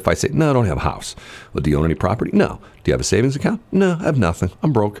 But if I say, no, I don't have a house. Well, do you own any property? No. Do you have a savings account? No, I have nothing.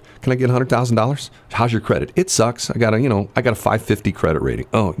 I'm broke. Can I get $100,000? How's your credit? It sucks. I got a 550 credit rating.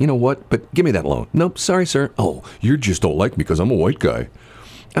 Oh, you know what? But give me that loan. Nope. Sorry, sir. Oh, you just don't like me because I'm a white guy.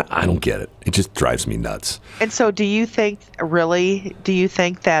 I don't get it. It just drives me nuts. And so do you think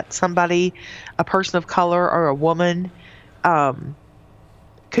that somebody, a person of color or a woman,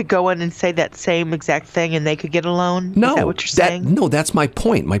 could go in and say that same exact thing and they could get a loan? No. Is that what you're saying? No, that's my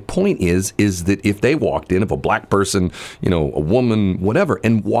point. My point is that if they walked in, if a black person, a woman, whatever,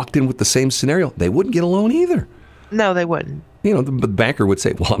 and walked in with the same scenario, they wouldn't get a loan either. No, they wouldn't. The banker would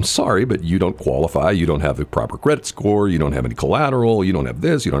say, well, I'm sorry, but you don't qualify. You don't have the proper credit score. You don't have any collateral. You don't have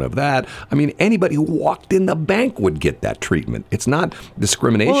this. You don't have that. I mean, anybody who walked in the bank would get that treatment. It's not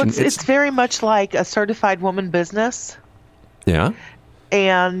discrimination. Well, it's very much like a certified woman business. Yeah.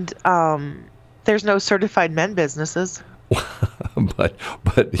 And there's no certified men businesses. But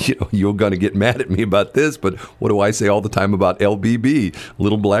you're going to get mad at me about this, but what do I say all the time about LBB,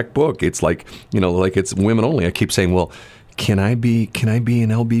 Little Black Book? It's like it's women only. I keep saying, well, can I be an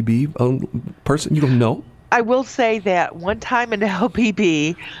LBB person? You go, no. I will say that one time in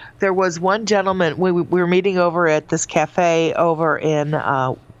LBB, there was one gentleman, we were meeting over at this cafe over in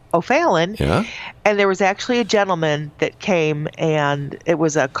O'Fallon. Yeah. And there was actually a gentleman that came, and it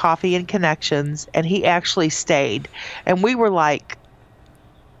was a Coffee and Connections, and he actually stayed. And we were like,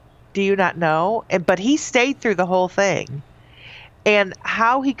 do you not know? But he stayed through the whole thing. And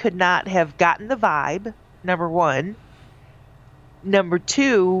how he could not have gotten the vibe, number one. Number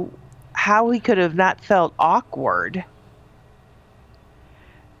two, how he could have not felt awkward.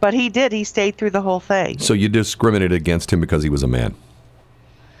 But he did. He stayed through the whole thing. So you discriminated against him because he was a man?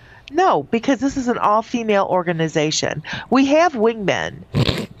 No, because this is an all-female organization. We have wingmen,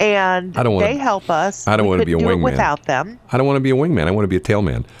 and they help us. I don't want to be a wingman without them. I don't want to be a wingman. I want to be a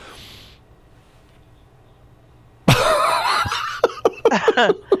tailman.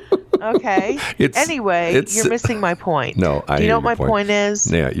 Okay. Anyway, you're missing my point. No, I Do you know what my point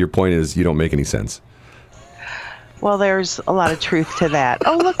is? Yeah, your point is you don't make any sense. Well, there's a lot of truth to that.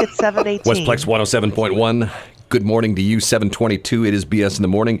 Oh, look, it's 7:18. Westplex 107.1. Good morning to you, 722. It is BS in the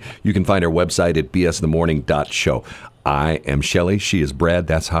Morning. You can find our website at bsinthemorning.show. I am Shelley. She is Brad.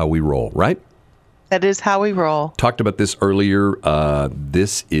 That's how we roll, right? That is how we roll. Talked about this earlier.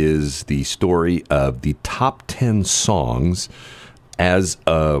 This is the story of the top 10 songs. As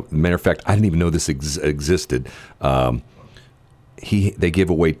a matter of fact, I didn't even know this existed. They give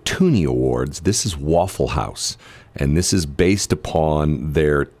away Toonie Awards. This is Waffle House, and this is based upon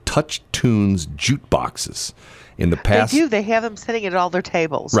their Touch Tunes jukeboxes. In the past, they do. They have them sitting at all their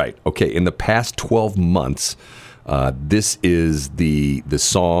tables. Right. Okay. In the past 12 months, this is the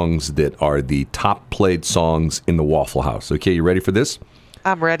songs that are the top played songs in the Waffle House. Okay, you ready for this?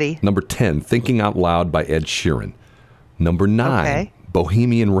 I'm ready. Number 10, Thinking Out Loud by Ed Sheeran. Number 9,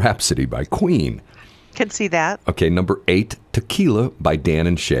 Bohemian Rhapsody by Queen. Can see that. Okay, number 8, Tequila by Dan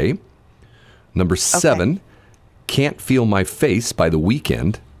and Shay. Number 7, Can't Feel My Face by The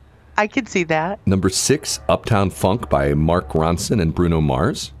Weeknd. I can see that. Number 6, Uptown Funk by Mark Ronson and Bruno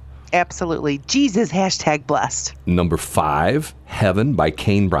Mars. Absolutely. Jesus, #blessed. Number 5, Heaven by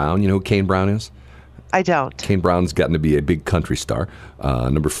Kane Brown. You know who Kane Brown is? I don't. Kane Brown's gotten to be a big country star.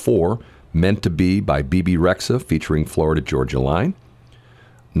 Number 4, Meant to Be by BB Rexa featuring Florida Georgia Line.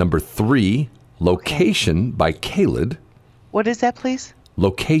 Number 3, Location by Khalid. What is that, please?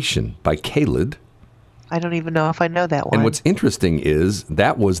 Location by Khalid. I don't even know if I know that one. And what's interesting is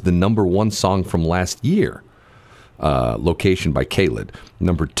that was the number 1 song from last year. Location by Khalid.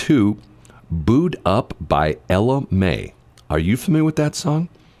 Number 2, Booed Up by Ella May. Are you familiar with that song?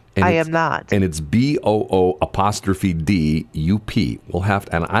 I am not. And it's BOO'Dup. We'll have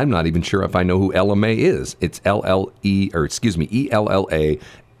to, and I'm not even sure if I know who Ella May is. It's ELLAMAI.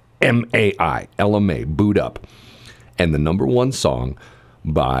 Ella May, Booed Up. And the number 1 song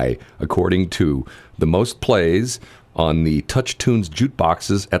by, according to the most plays on the Touch Tunes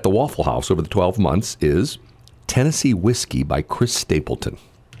jukeboxes at the Waffle House over the 12 months is Tennessee Whiskey by Chris Stapleton.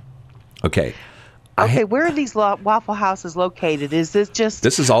 Okay. Okay, where are these Waffle Houses located? Is this just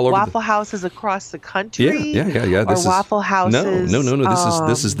This is all over Waffle Houses across the country? Yeah. Or Waffle Houses? No.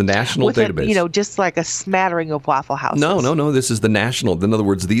 This is the national database. Just like a smattering of Waffle Houses. No. This is the national. In other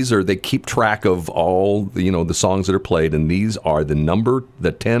words, they keep track of all the songs that are played, and these are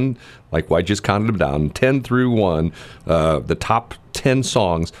the 10. Like I just counted them down, 10 through 1. The top 10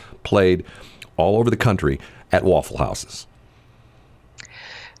 songs played all over the country at Waffle Houses.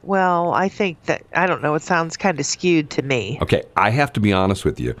 Well, I think that, I don't know, it sounds kind of skewed to me. Okay, I have to be honest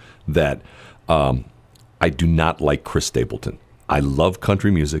with you that I do not like Chris Stapleton. I love country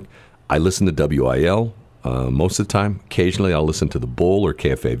music. I listen to WIL most of the time. Occasionally I'll listen to The Bull or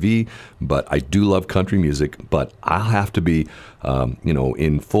KFAV, but I do love country music. But I'll have to be,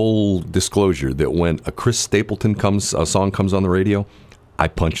 in full disclosure that when a Chris Stapleton song comes on the radio, I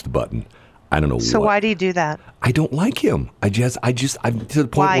punch the button. I don't know So why do you do that? I don't like him. I'm to the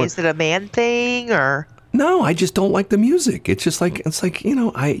point Why? where, Is it a man thing or? No, I just don't like the music. It's just like,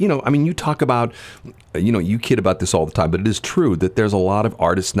 you talk about, you kid about this all the time, but it is true that there's a lot of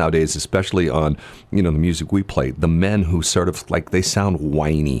artists nowadays, especially on, the music we play, the men who sort of like, they sound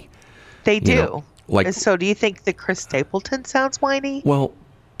whiny. They do. So do you think that Chris Stapleton sounds whiny? Well,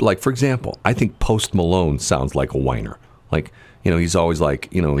 like, for example, I think Post Malone sounds like a whiner. Like, he's always like,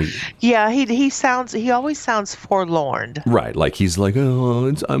 Yeah, he always sounds forlorn. Right, like he's like,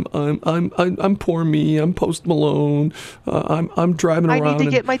 oh, I'm poor me. I'm Post Malone. I'm driving around. I need to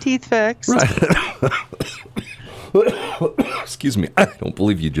get my teeth fixed. Right. Excuse me. I don't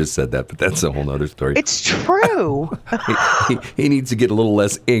believe you just said that, but that's a whole other story. It's true. he needs to get a little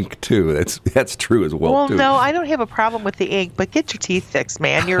less ink too. That's true as well. Well, too. no, I don't have a problem with the ink, but get your teeth fixed,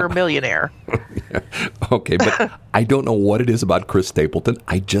 man. You're a millionaire. Yeah. Okay, but I don't know what it is about Chris Stapleton.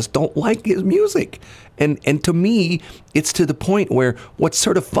 I just don't like his music. And to me, it's to the point where what's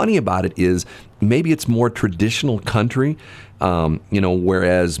sort of funny about it is maybe it's more traditional country,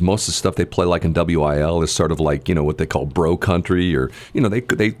 whereas most of the stuff they play like in WIL is sort of like, what they call bro country, or,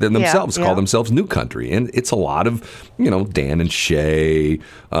 they themselves call themselves new country. And it's a lot of, Dan and Shay,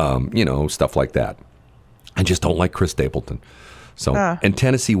 stuff like that. I just don't like Chris Stapleton. So, and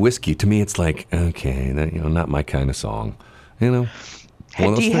Tennessee Whiskey, to me, it's like, okay, not my kind of song,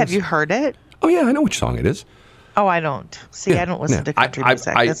 Have you heard it? Oh, yeah, I know which song it is. Oh, I don't. See, I don't listen to country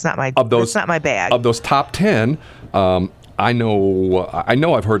music. That's not my bag. Of those top 10, I know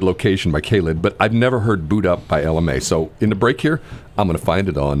I've heard Location by Khalid, but I've never heard Boot Up by LMA. So in the break here, I'm going to find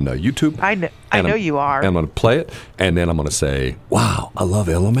it on YouTube. I know you are. And I'm going to play it, and then I'm going to say, wow, I love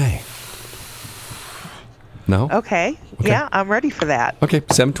LMA. No? Okay. Yeah, I'm ready for that. Okay,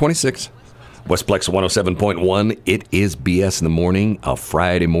 7:26. Westplex 107.1. It is BS in the morning, a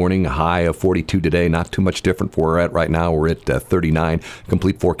Friday morning, a high of 42 today. Not too much different from where we're at right now. We're at 39.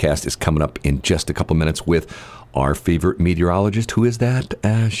 Complete forecast is coming up in just a couple minutes with our favorite meteorologist. Who is that,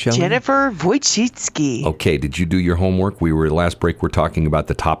 Shelley? Jennifer Wojcicki. Okay, did you do your homework? Last break, we're talking about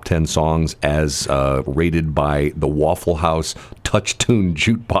the top 10 songs as rated by the Waffle House Touch Tune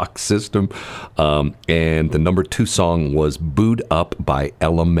Jukebox System. And the number 2 song was Booed Up by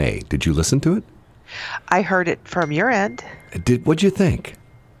Ella Mai. Did you listen to it? I heard it from your end. What'd you think?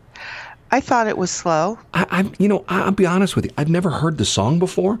 I thought it was slow. I'll be honest with you. I've never heard the song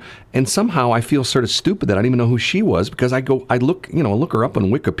before, and somehow I feel sort of stupid that I didn't even know who she was, because I look her up on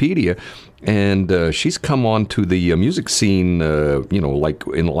Wikipedia, and she's come on to the music scene, like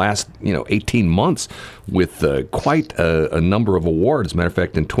in the last 18 months with quite a number of awards. As a matter of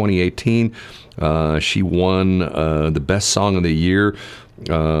fact, in 2018, she won the Best Song of the Year.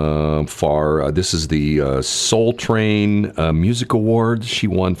 This is the Soul Train Music Awards. She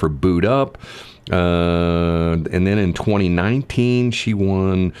won for Boot Up. And then in 2019, she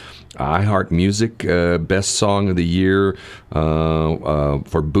won iHeart Music Best Song of the Year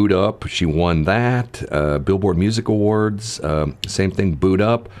for Boot Up. She won that. Billboard Music Awards, same thing, Boot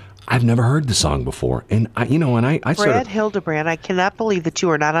Up. I've never heard the song before, and I Brad Hildebrand, I cannot believe that you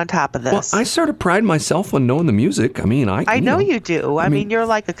are not on top of this. Well, I sort of pride myself on knowing the music. I mean, I know you do. I mean, you're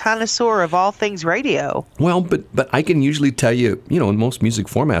like a connoisseur of all things radio. Well, but I can usually tell you, in most music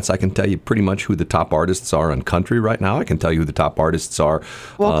formats, I can tell you pretty much who the top artists are on country right now. I can tell you who the top artists are.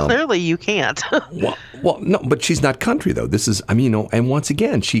 Well, clearly you can't. well, no, but she's not country though. This is, and once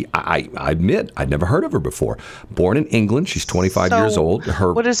again, I admit I'd never heard of her before. Born in England, she's 25 years old.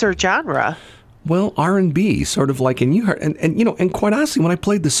 What is her genre? Well, R&B, sort of like, and you heard, and quite honestly, when I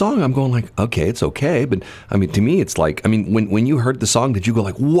played the song, I'm going like, okay, it's okay, but to me, it's like, when you heard the song, did you go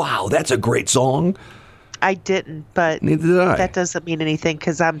like, wow, that's a great song? I didn't, but neither did I. That doesn't mean anything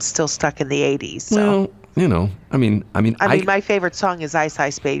because I'm still stuck in the '80s. So. Well, my favorite song is Ice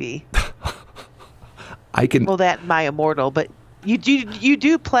Ice Baby. I can. Well, that and My Immortal, but you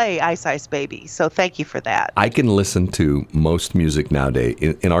do play Ice Ice Baby, so thank you for that. I can listen to most music nowadays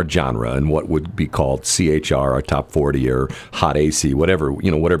in our genre and what would be called CHR, our top 40, or Hot AC, whatever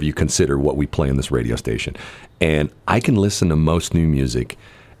you consider what we play in this radio station. And I can listen to most new music,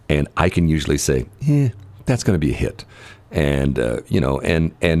 and I can usually say, that's going to be a hit. And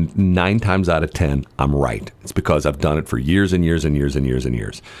and 9 times out of 10, I'm right. It's because I've done it for years and years and years and years and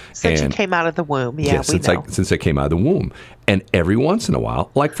years. Since you came out of the womb, since I came out of the womb. And every once in a while,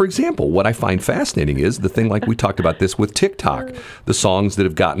 like for example, what I find fascinating is the thing, like we talked about this with TikTok, the songs that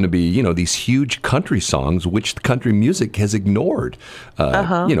have gotten to be, these huge country songs, which country music has ignored.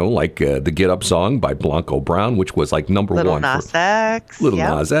 Like the Get Up song by Blanco Brown, which was like number Little one. Nas X. Little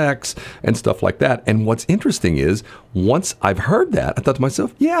Nas X and stuff like that. And what's interesting is once I've heard that, I thought to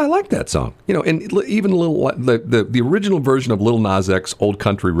myself, yeah, I like that song. And even the original version of Little Nas X, Old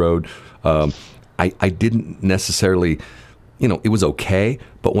Country Road, I didn't necessarily, it was okay.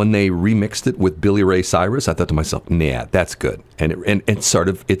 But when they remixed it with Billy Ray Cyrus, I thought to myself, nah, that's good. And sort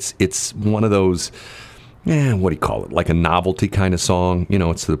of, it's one of those, what do you call it? Like a novelty kind of song.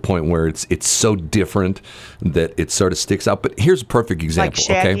 It's to the point where it's so different that it sort of sticks out. But here's a perfect example.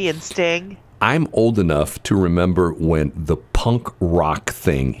 Like Shaggy and Sting. I'm old enough to remember when the punk rock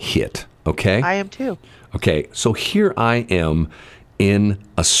thing hit, okay? I am too. Okay, so here I am in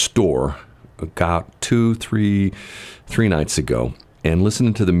a store about 3 nights ago and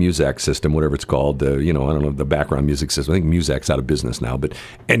listening to the Muzak system, whatever it's called, I don't know, the background music system. I think Muzak's out of business now. But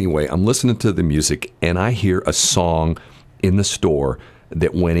anyway, I'm listening to the music and I hear a song in the store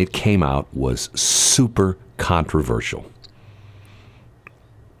that when it came out was super controversial.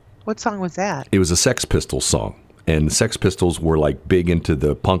 What song was that? It was a Sex Pistols song. And the Sex Pistols were like big into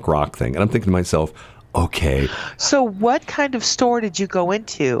the punk rock thing. And I'm thinking to myself, okay. So what kind of store did you go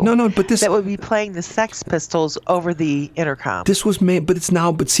into? No, but this... that would be playing the Sex Pistols over the intercom? This was made, but it's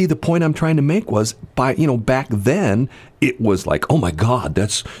now, but see, the point I'm trying to make was, back then, it was like, oh my God,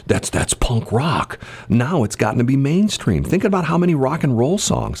 that's punk rock. Now it's gotten to be mainstream. Think about how many rock and roll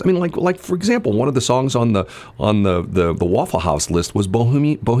songs. I mean, like for example, one of the songs on the Waffle House list was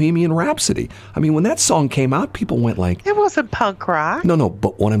Bohemian Rhapsody. I mean, when that song came out, people went like, it wasn't punk rock. No,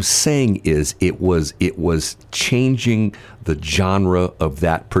 but what I'm saying is it was changing the genre of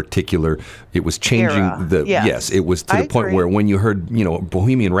that particular. It was changing era. Yes, it was to the point where when you heard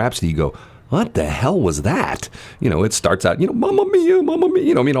Bohemian Rhapsody, you go, what the hell was that? It starts out, Mamma Mia, Mamma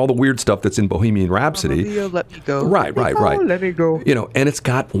Mia, all the weird stuff that's in Bohemian Rhapsody. Mamma Mia, let me go. Right. Let me go. And it's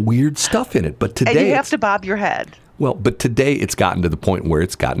got weird stuff in it. But today, and you have to bob your head. Well, but today it's gotten to the point where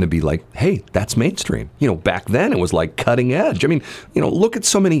it's gotten to be like, hey, that's mainstream. Back then it was like cutting edge. I mean, look at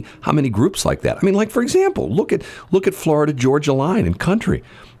how many groups like that. I mean, like for example, look at Florida Georgia Line and country.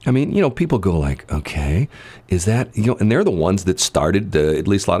 I mean, people go like, okay, is that, and they're the ones that started, at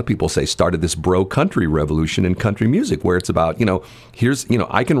least a lot of people say, started this bro country revolution in country music, where it's about, here's,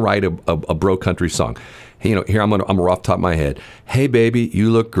 I can write a bro country song. Hey, here I'm off the top of my head. Hey, baby,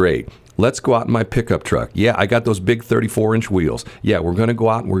 you look great. Let's go out in my pickup truck. Yeah, I got those big 34-inch wheels. Yeah, we're going to go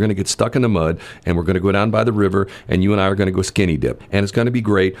out and we're going to get stuck in the mud and we're going to go down by the river and you and I are going to go skinny dip. And it's going to be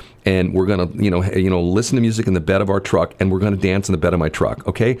great. And we're going to, listen to music in the bed of our truck and we're going to dance in the bed of my truck.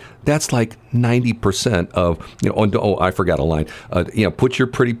 Okay? That's like 90% of, I forgot a line. Put your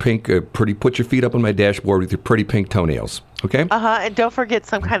put your feet up on my dashboard with your pretty pink toenails. Okay. And don't forget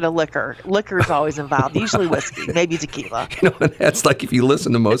some kind of liquor. Liquor is always involved. Usually whiskey, maybe tequila. And that's like if you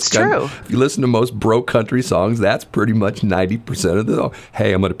listen to most. If you listen to most bro country songs, that's pretty much 90% of the song.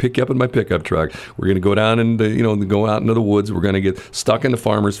 Hey, I'm going to pick you up in my pickup truck. We're going to go down and go out into the woods. We're going to get stuck in the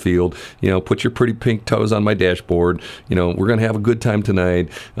farmer's field. Put your pretty pink toes on my dashboard. We're going to have a good time tonight.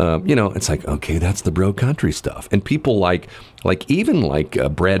 It's like, okay, that's the bro country stuff. And people like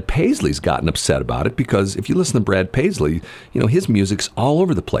Brad Paisley's gotten upset about it because if you listen to Brad Paisley, his music's all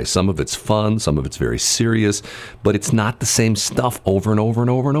over the place. Some of it's fun, some of it's very serious, but it's not the same stuff over and over and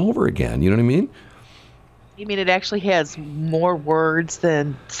over and over again. You know what I mean? You mean it actually has more words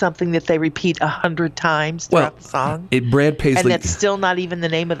than something that they repeat 100 times throughout the song? Brad Paisley, and that's still not even the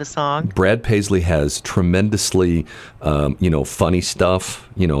name of the song? Brad Paisley has tremendously, funny stuff,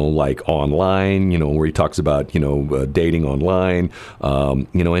 like online, where he talks about, dating online,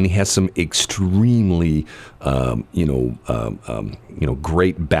 and he has some extremely,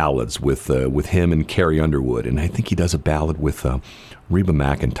 great ballads with him and Carrie Underwood. And I think he does a ballad with Reba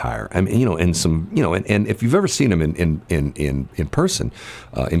McEntire. I mean, and some, and if you've ever seen him in person,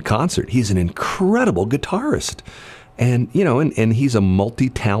 in concert, he's an incredible guitarist. And, and he's a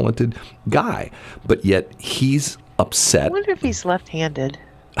multi-talented guy, but yet he's upset. I wonder if he's left-handed.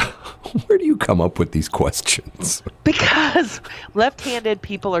 Where do you come up with these questions? Because left-handed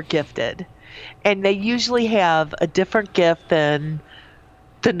people are gifted, and they usually have a different gift than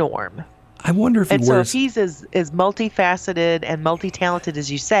the norm. I wonder if he And so wears. if he's as multifaceted and multi-talented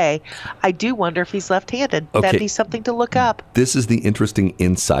as you say, I do wonder if he's left-handed. Okay. That'd be something to look up. This is the interesting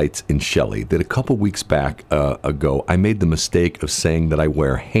insights in Shelley that a couple weeks back ago, I made the mistake of saying that I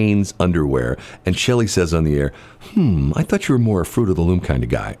wear Hanes underwear. And Shelley says on the air, I thought you were more a Fruit of the Loom kind of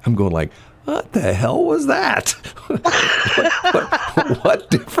guy. I'm going like, what the hell was that? what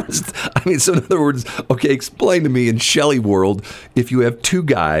difference? I mean, so in other words, okay, explain to me in Shelley world, if you have two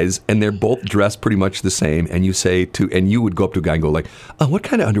guys and they're both dressed pretty much the same, and you say and you would go up to a guy and go like, what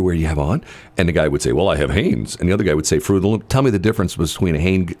kind of underwear do you have on? And the guy would say, well, I have Hanes. And the other guy would say Fruit of the Loom. Tell me the difference between a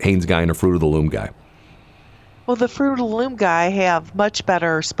Hanes guy and a Fruit of the Loom guy. Well, the Fruit of the Loom guy have much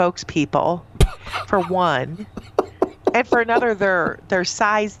better spokespeople, for one. And for another, they're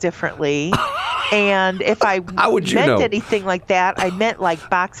sized differently. And if I How would you meant know? anything like that, I meant like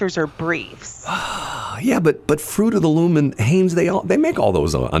boxers or briefs. Yeah, but Fruit of the Loom and Hanes, they make all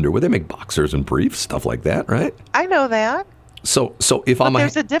those underwear. They make boxers and briefs, stuff like that, right? I know that. So if But I'm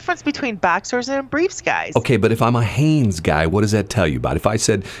there's a difference between boxers and briefs, guys. okay, but if I'm a Hanes guy, what does that tell you about? If I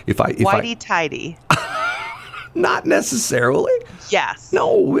said Whitey-tighty. not necessarily. Yes.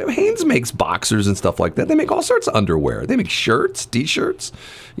 No, Hanes makes boxers and stuff like that. They make all sorts of underwear. They make shirts, T-shirts,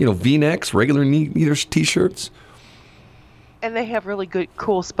 V-necks, regular T-shirts. And they have really good,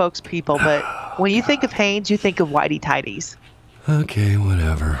 cool spokespeople. But when you think of Hanes, you think of whitey-tighties. Okay,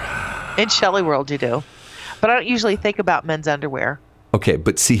 whatever. In Shelley world, you do. But I don't usually think about men's underwear. Okay,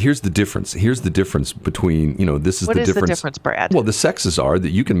 but see, here's the difference. Here's the difference between, this is What the is difference. the difference, Brad? Well, the sexes are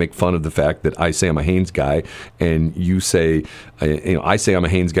that you can make fun of the fact that I say I'm a Hanes guy, and you say, I say I'm a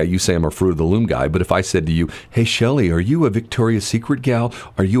Hanes guy, you say I'm a Fruit of the Loom guy. But if I said to you, hey, Shelley, are you a Victoria's Secret gal?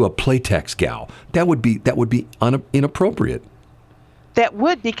 Are you a Playtex gal? That would be inappropriate. That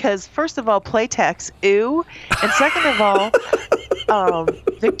would, because first of all, Playtex, ew, and second of all,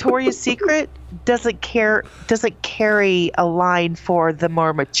 Victoria's Secret doesn't carry a line for the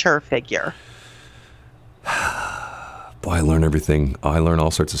more mature figure. Boy, I learn everything. I learn all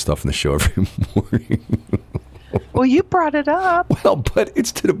sorts of stuff in the show every morning. Well, you brought it up. Well, but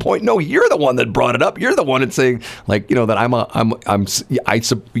it's to the point. No, you're the one that brought it up. You're the one that's saying, that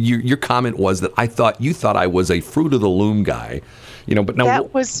your comment was that you thought I was a Fruit of the Loom guy. But now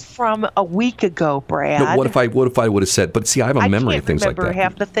That was from a week ago, Brad. no, what if I would have said? But see, I have a memory of things like that. I can't remember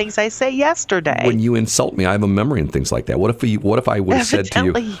half the things I say yesterday. When you insult me, I have a memory and things like that. What if I would have said to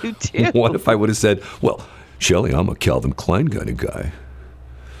you? Evidently you do. What if I would have said, well, Shelley, I'm a Calvin Klein kind of guy.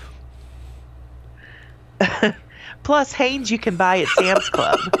 Plus, Hanes you can buy at Sam's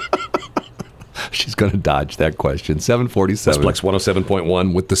Club. She's going to dodge that question. 747. Plex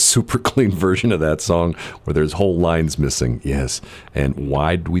 107.1 with the super clean version of that song where there's whole lines missing. Yes. And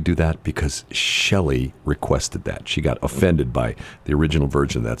why do we do that? Because Shelley requested that. She got offended by the original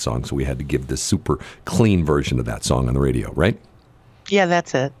version of that song, so we had to give the super clean version of that song on the radio, right? Yeah,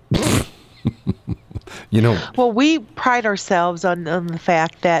 that's it. Well, we pride ourselves on the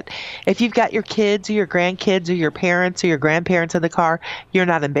fact that if you've got your kids or your grandkids or your parents or your grandparents in the car, you're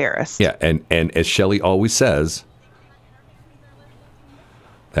not embarrassed. Yeah, and as Shelley always says,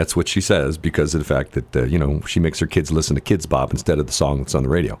 that's what she says because of the fact that, she makes her kids listen to Kids Bop instead of the song that's on the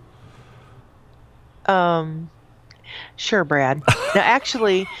radio. Sure, Brad. Now,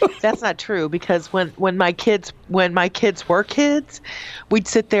 actually, that's not true because when my kids were kids, we'd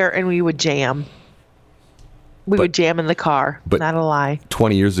sit there and we would jam. We would jam in the car. But not a lie.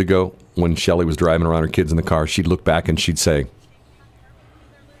 20 years ago, when Shelley was driving around her kids in the car, she'd look back and she'd say,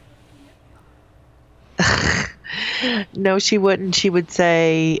 No, she wouldn't. She would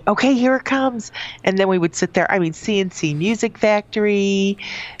say, okay, here it comes. And then we would sit there. I mean, CNC Music Factory,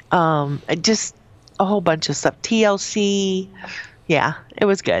 just a whole bunch of stuff. TLC. Yeah, it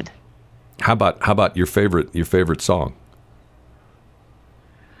was good. How about your favorite song?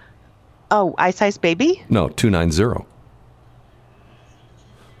 Oh, Ice Ice Baby? No, 290.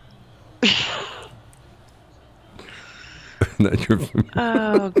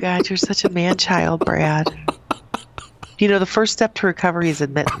 Oh, God, you're such a man-child, Brad. The first step to recovery is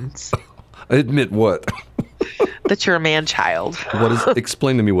admittance. Admit what? That you're a man-child.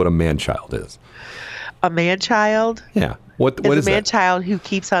 Explain to me what a man-child is. A man-child? Yeah. What is that? Is a man-child who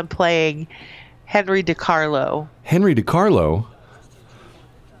keeps on playing Henry DiCarlo. Henry DiCarlo?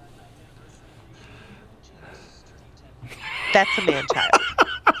 That's a man-child.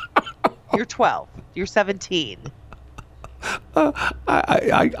 You're 12. You're 17.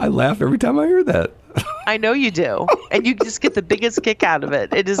 I laugh every time I hear that. I know you do, and you just get the biggest kick out of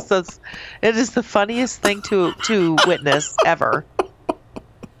it. It is the funniest thing to witness ever.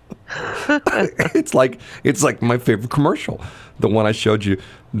 It's like my favorite commercial, the one I showed you,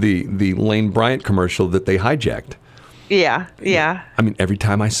 the Lane Bryant commercial that they hijacked. Yeah. I mean, every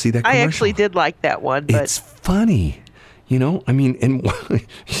time I see that commercial, I actually did like that one, but it's funny. I mean, and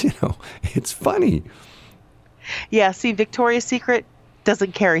it's funny. Yeah, see, Victoria's Secret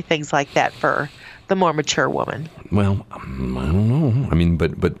doesn't carry things like that for the more mature woman. Well, I don't know. I mean,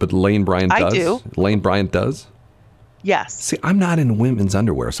 but Lane Bryant does. I do. Lane Bryant does. Yes. See, I'm not in women's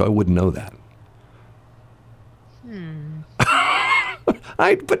underwear, so I wouldn't know that.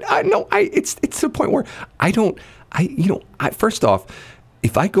 It's to the point where first off,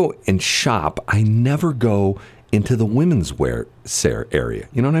 if I go and shop, I never go into the women's wear area.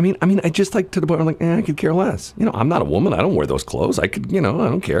 You know what I mean? I mean, I just like to the point where I'm like, I could care less. I'm not a woman. I don't wear those clothes. I could, I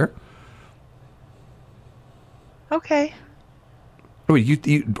don't care. Okay.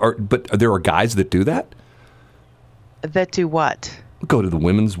 But there are guys that do that? That do what? Go to the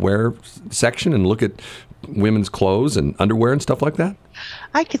women's wear section and look at women's clothes and underwear and stuff like that?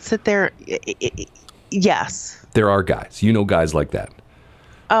 I could sit there. Yes. There are guys. Guys like that.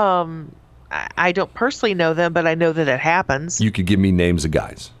 I don't personally know them, but I know that it happens. You could give me names of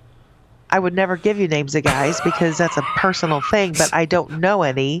guys. I would never give you names of guys because that's a personal thing, but I don't know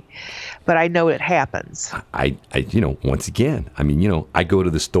any, but I know it happens. I once again, I mean, I go to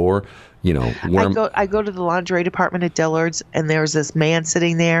the store, I go to the lingerie department at Dillard's, and there's this man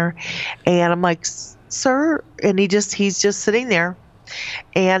sitting there, and I'm like, sir, and he's just sitting there,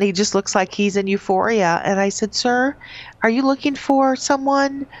 and he just looks like he's in euphoria. And I said, sir, are you looking for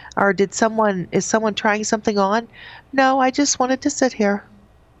someone, or is someone trying something on? No, I just wanted to sit here.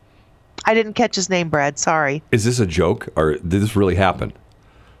 I didn't catch his name, Brad. Sorry. Is this a joke, or did this really happen?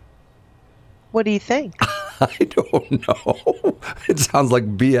 What do you think? I don't know. It sounds like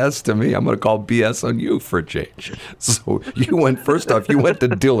BS to me. I'm going to call BS on you for a change. So you went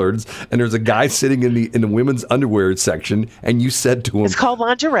to Dillard's, and there's a guy sitting in the women's underwear section, and you said to him, "It's called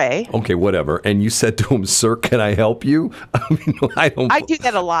lingerie." Okay, whatever. And you said to him, "Sir, can I help you?" I mean, I don't. I do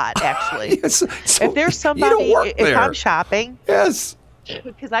that a lot, actually. Yes, so if there's somebody, if I'm shopping, yes.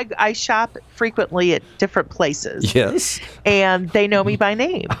 Because I shop frequently at different places. Yes. And they know me by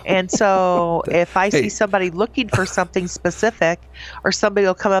name. And so if I see somebody looking for something specific, or somebody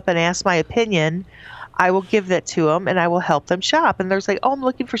will come up and ask my opinion, I will give that to them and I will help them shop. And they're like, oh, I'm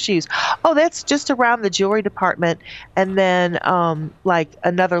looking for shoes. Oh, that's just around the jewelry department. And then like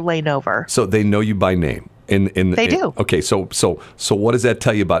another lane over. So they know you by name. They do. Okay, so what does that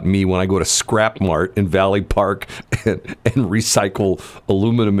tell you about me when I go to Scrap Mart in Valley Park and recycle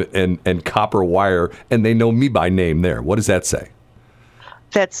aluminum and copper wire, and they know me by name there? What does that say?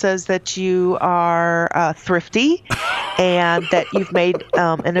 That says that you are thrifty and that you've made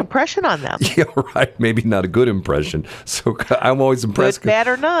an impression on them. Yeah, right. Maybe not a good impression. So I'm always impressed. Good, bad,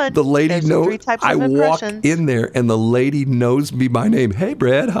 or none. The lady knows. I walk in there and the lady knows me by name. Hey,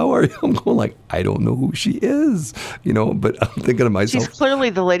 Brad, how are you? I'm going like, I don't know who she is, but I'm thinking to myself. She's clearly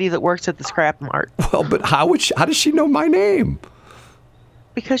the lady that works at the Scrap Mart. Well, but how does she know my name?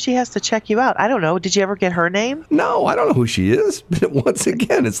 Because she has to check you out. I don't know. Did you ever get her name? No, I don't know who she is. But once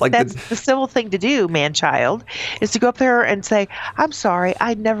again, it's like that's the civil thing to do, man-child, is to go up there and say, "I'm sorry,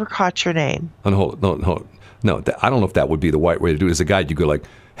 I never caught your name." And hold on, no. I don't know if that would be the right way to do it. As a guy, you go like,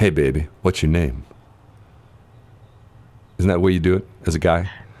 "Hey, baby, what's your name?" Isn't that the way you do it as a guy?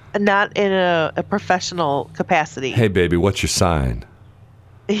 Not in a professional capacity. Hey, baby, what's your sign?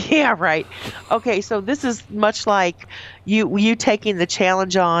 Yeah, right. Okay, so this is much like you taking the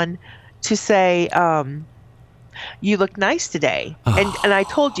challenge on to say, you look nice today. And I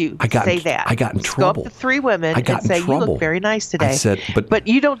told you to say that. I got in trouble. Go up to 3 women and say, you look very nice today. I said, but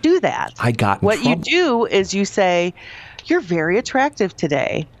you don't do that. I got in trouble. What you do is you say, you're very attractive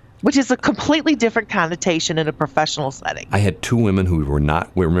today, which is a completely different connotation in a professional setting. I had 2 women who were not.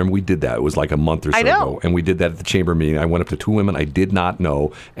 Remember, we did that. It was like a month or so ago, and we did that at the chamber meeting. I went up to 2 women I did not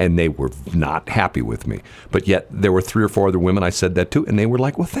know, and they were not happy with me. But yet there were 3 or 4 other women I said that to, and they were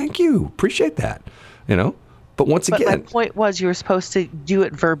like, "Well, thank you, appreciate that," But once again, my point was you were supposed to do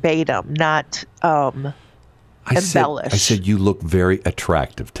it verbatim, not embellish. I said you look very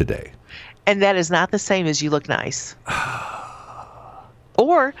attractive today, and that is not the same as you look nice.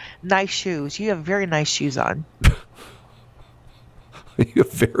 Or nice shoes. You have very nice shoes on. You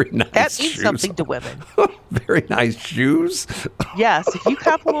have very nice shoes. That means something to women. Very nice shoes? Yes. If you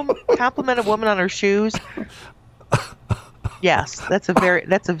compliment a woman on her shoes, yes, that's a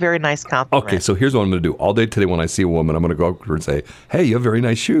very nice compliment. Okay, so here's what I'm going to do. All day today when I see a woman, I'm going to go up to her and say, "Hey, you have very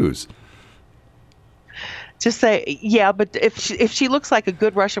nice shoes." Just say, yeah, but if she looks like a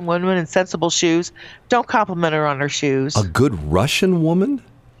good Russian woman in sensible shoes, don't compliment her on her shoes. A good Russian woman?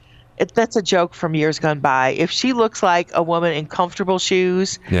 That's a joke from years gone by. If she looks like a woman in comfortable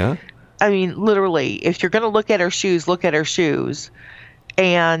shoes, Yeah. I mean, literally, if you're going to look at her shoes, look at her shoes.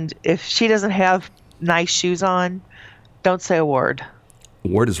 And if she doesn't have nice shoes on, don't say a word.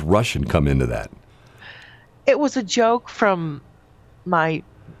 Where does Russian come into that? It was a joke from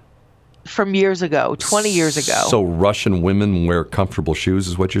years ago, 20 years ago. So Russian women wear comfortable shoes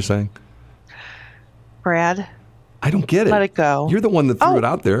is what you're saying? Brad, I don't get it. let it go. You're the one that threw it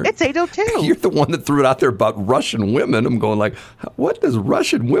out there. It's 8:02. You're the one that threw it out there about Russian women. I'm going like, what does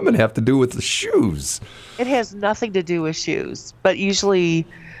Russian women have to do with the shoes? It has nothing to do with shoes, but usually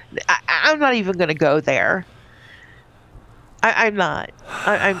I'm not even going to go there. I'm not.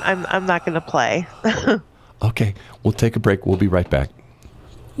 I'm not going to play. Okay, we'll take a break. We'll be right back.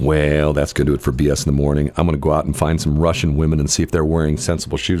 Well, that's going to do it for BS in the morning. I'm going to go out and find some Russian women and see if they're wearing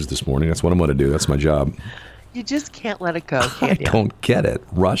sensible shoes this morning. That's what I'm going to do. That's my job. You just can't let it go, can I you? don't get it.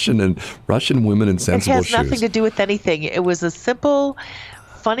 Russian women in sensible It has shoes. nothing to do with anything. It was a simple,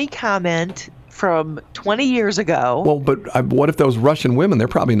 funny comment from 20 years ago. Well, but what if those Russian women? They're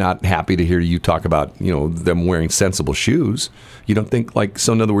probably not happy to hear you talk about, them wearing sensible shoes. You don't think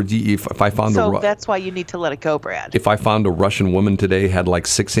so? In other words, if I found that's why you need to let it go, Brad. if I found a Russian woman today had like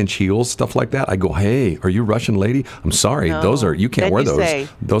 6-inch heels, stuff like that, I go, hey, are you Russian lady? I'm sorry, No. you can't Then wear you those. say,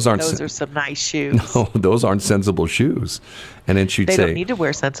 Those aren't. Those are some nice shoes. No, those aren't sensible shoes. And then she'd They say, don't need to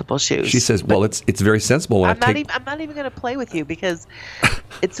wear sensible shoes. she says, well, it's very sensible when I'm not even going to play with you because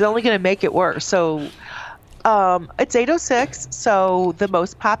it's only going to make it worse. So it's 8:06. So the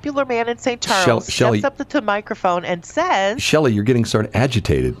most popular man in St. Charles Shelley, steps up to the microphone and says, Shelley, you're getting sort of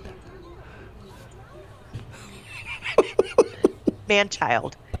agitated.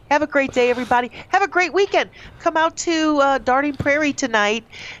 man-child. Have a great day, everybody. Have a great weekend. Come out to Darting Prairie tonight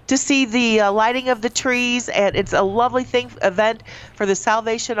to see the lighting of the trees, and it's a lovely event for the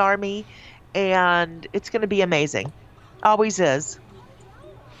Salvation Army, and it's going to be amazing. Always is.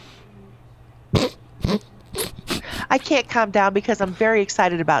 I can't calm down because I'm very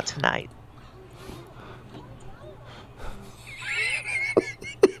excited about tonight.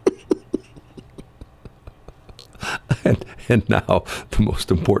 And now the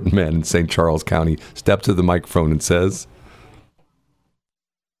most important man in St. Charles County steps to the microphone and says,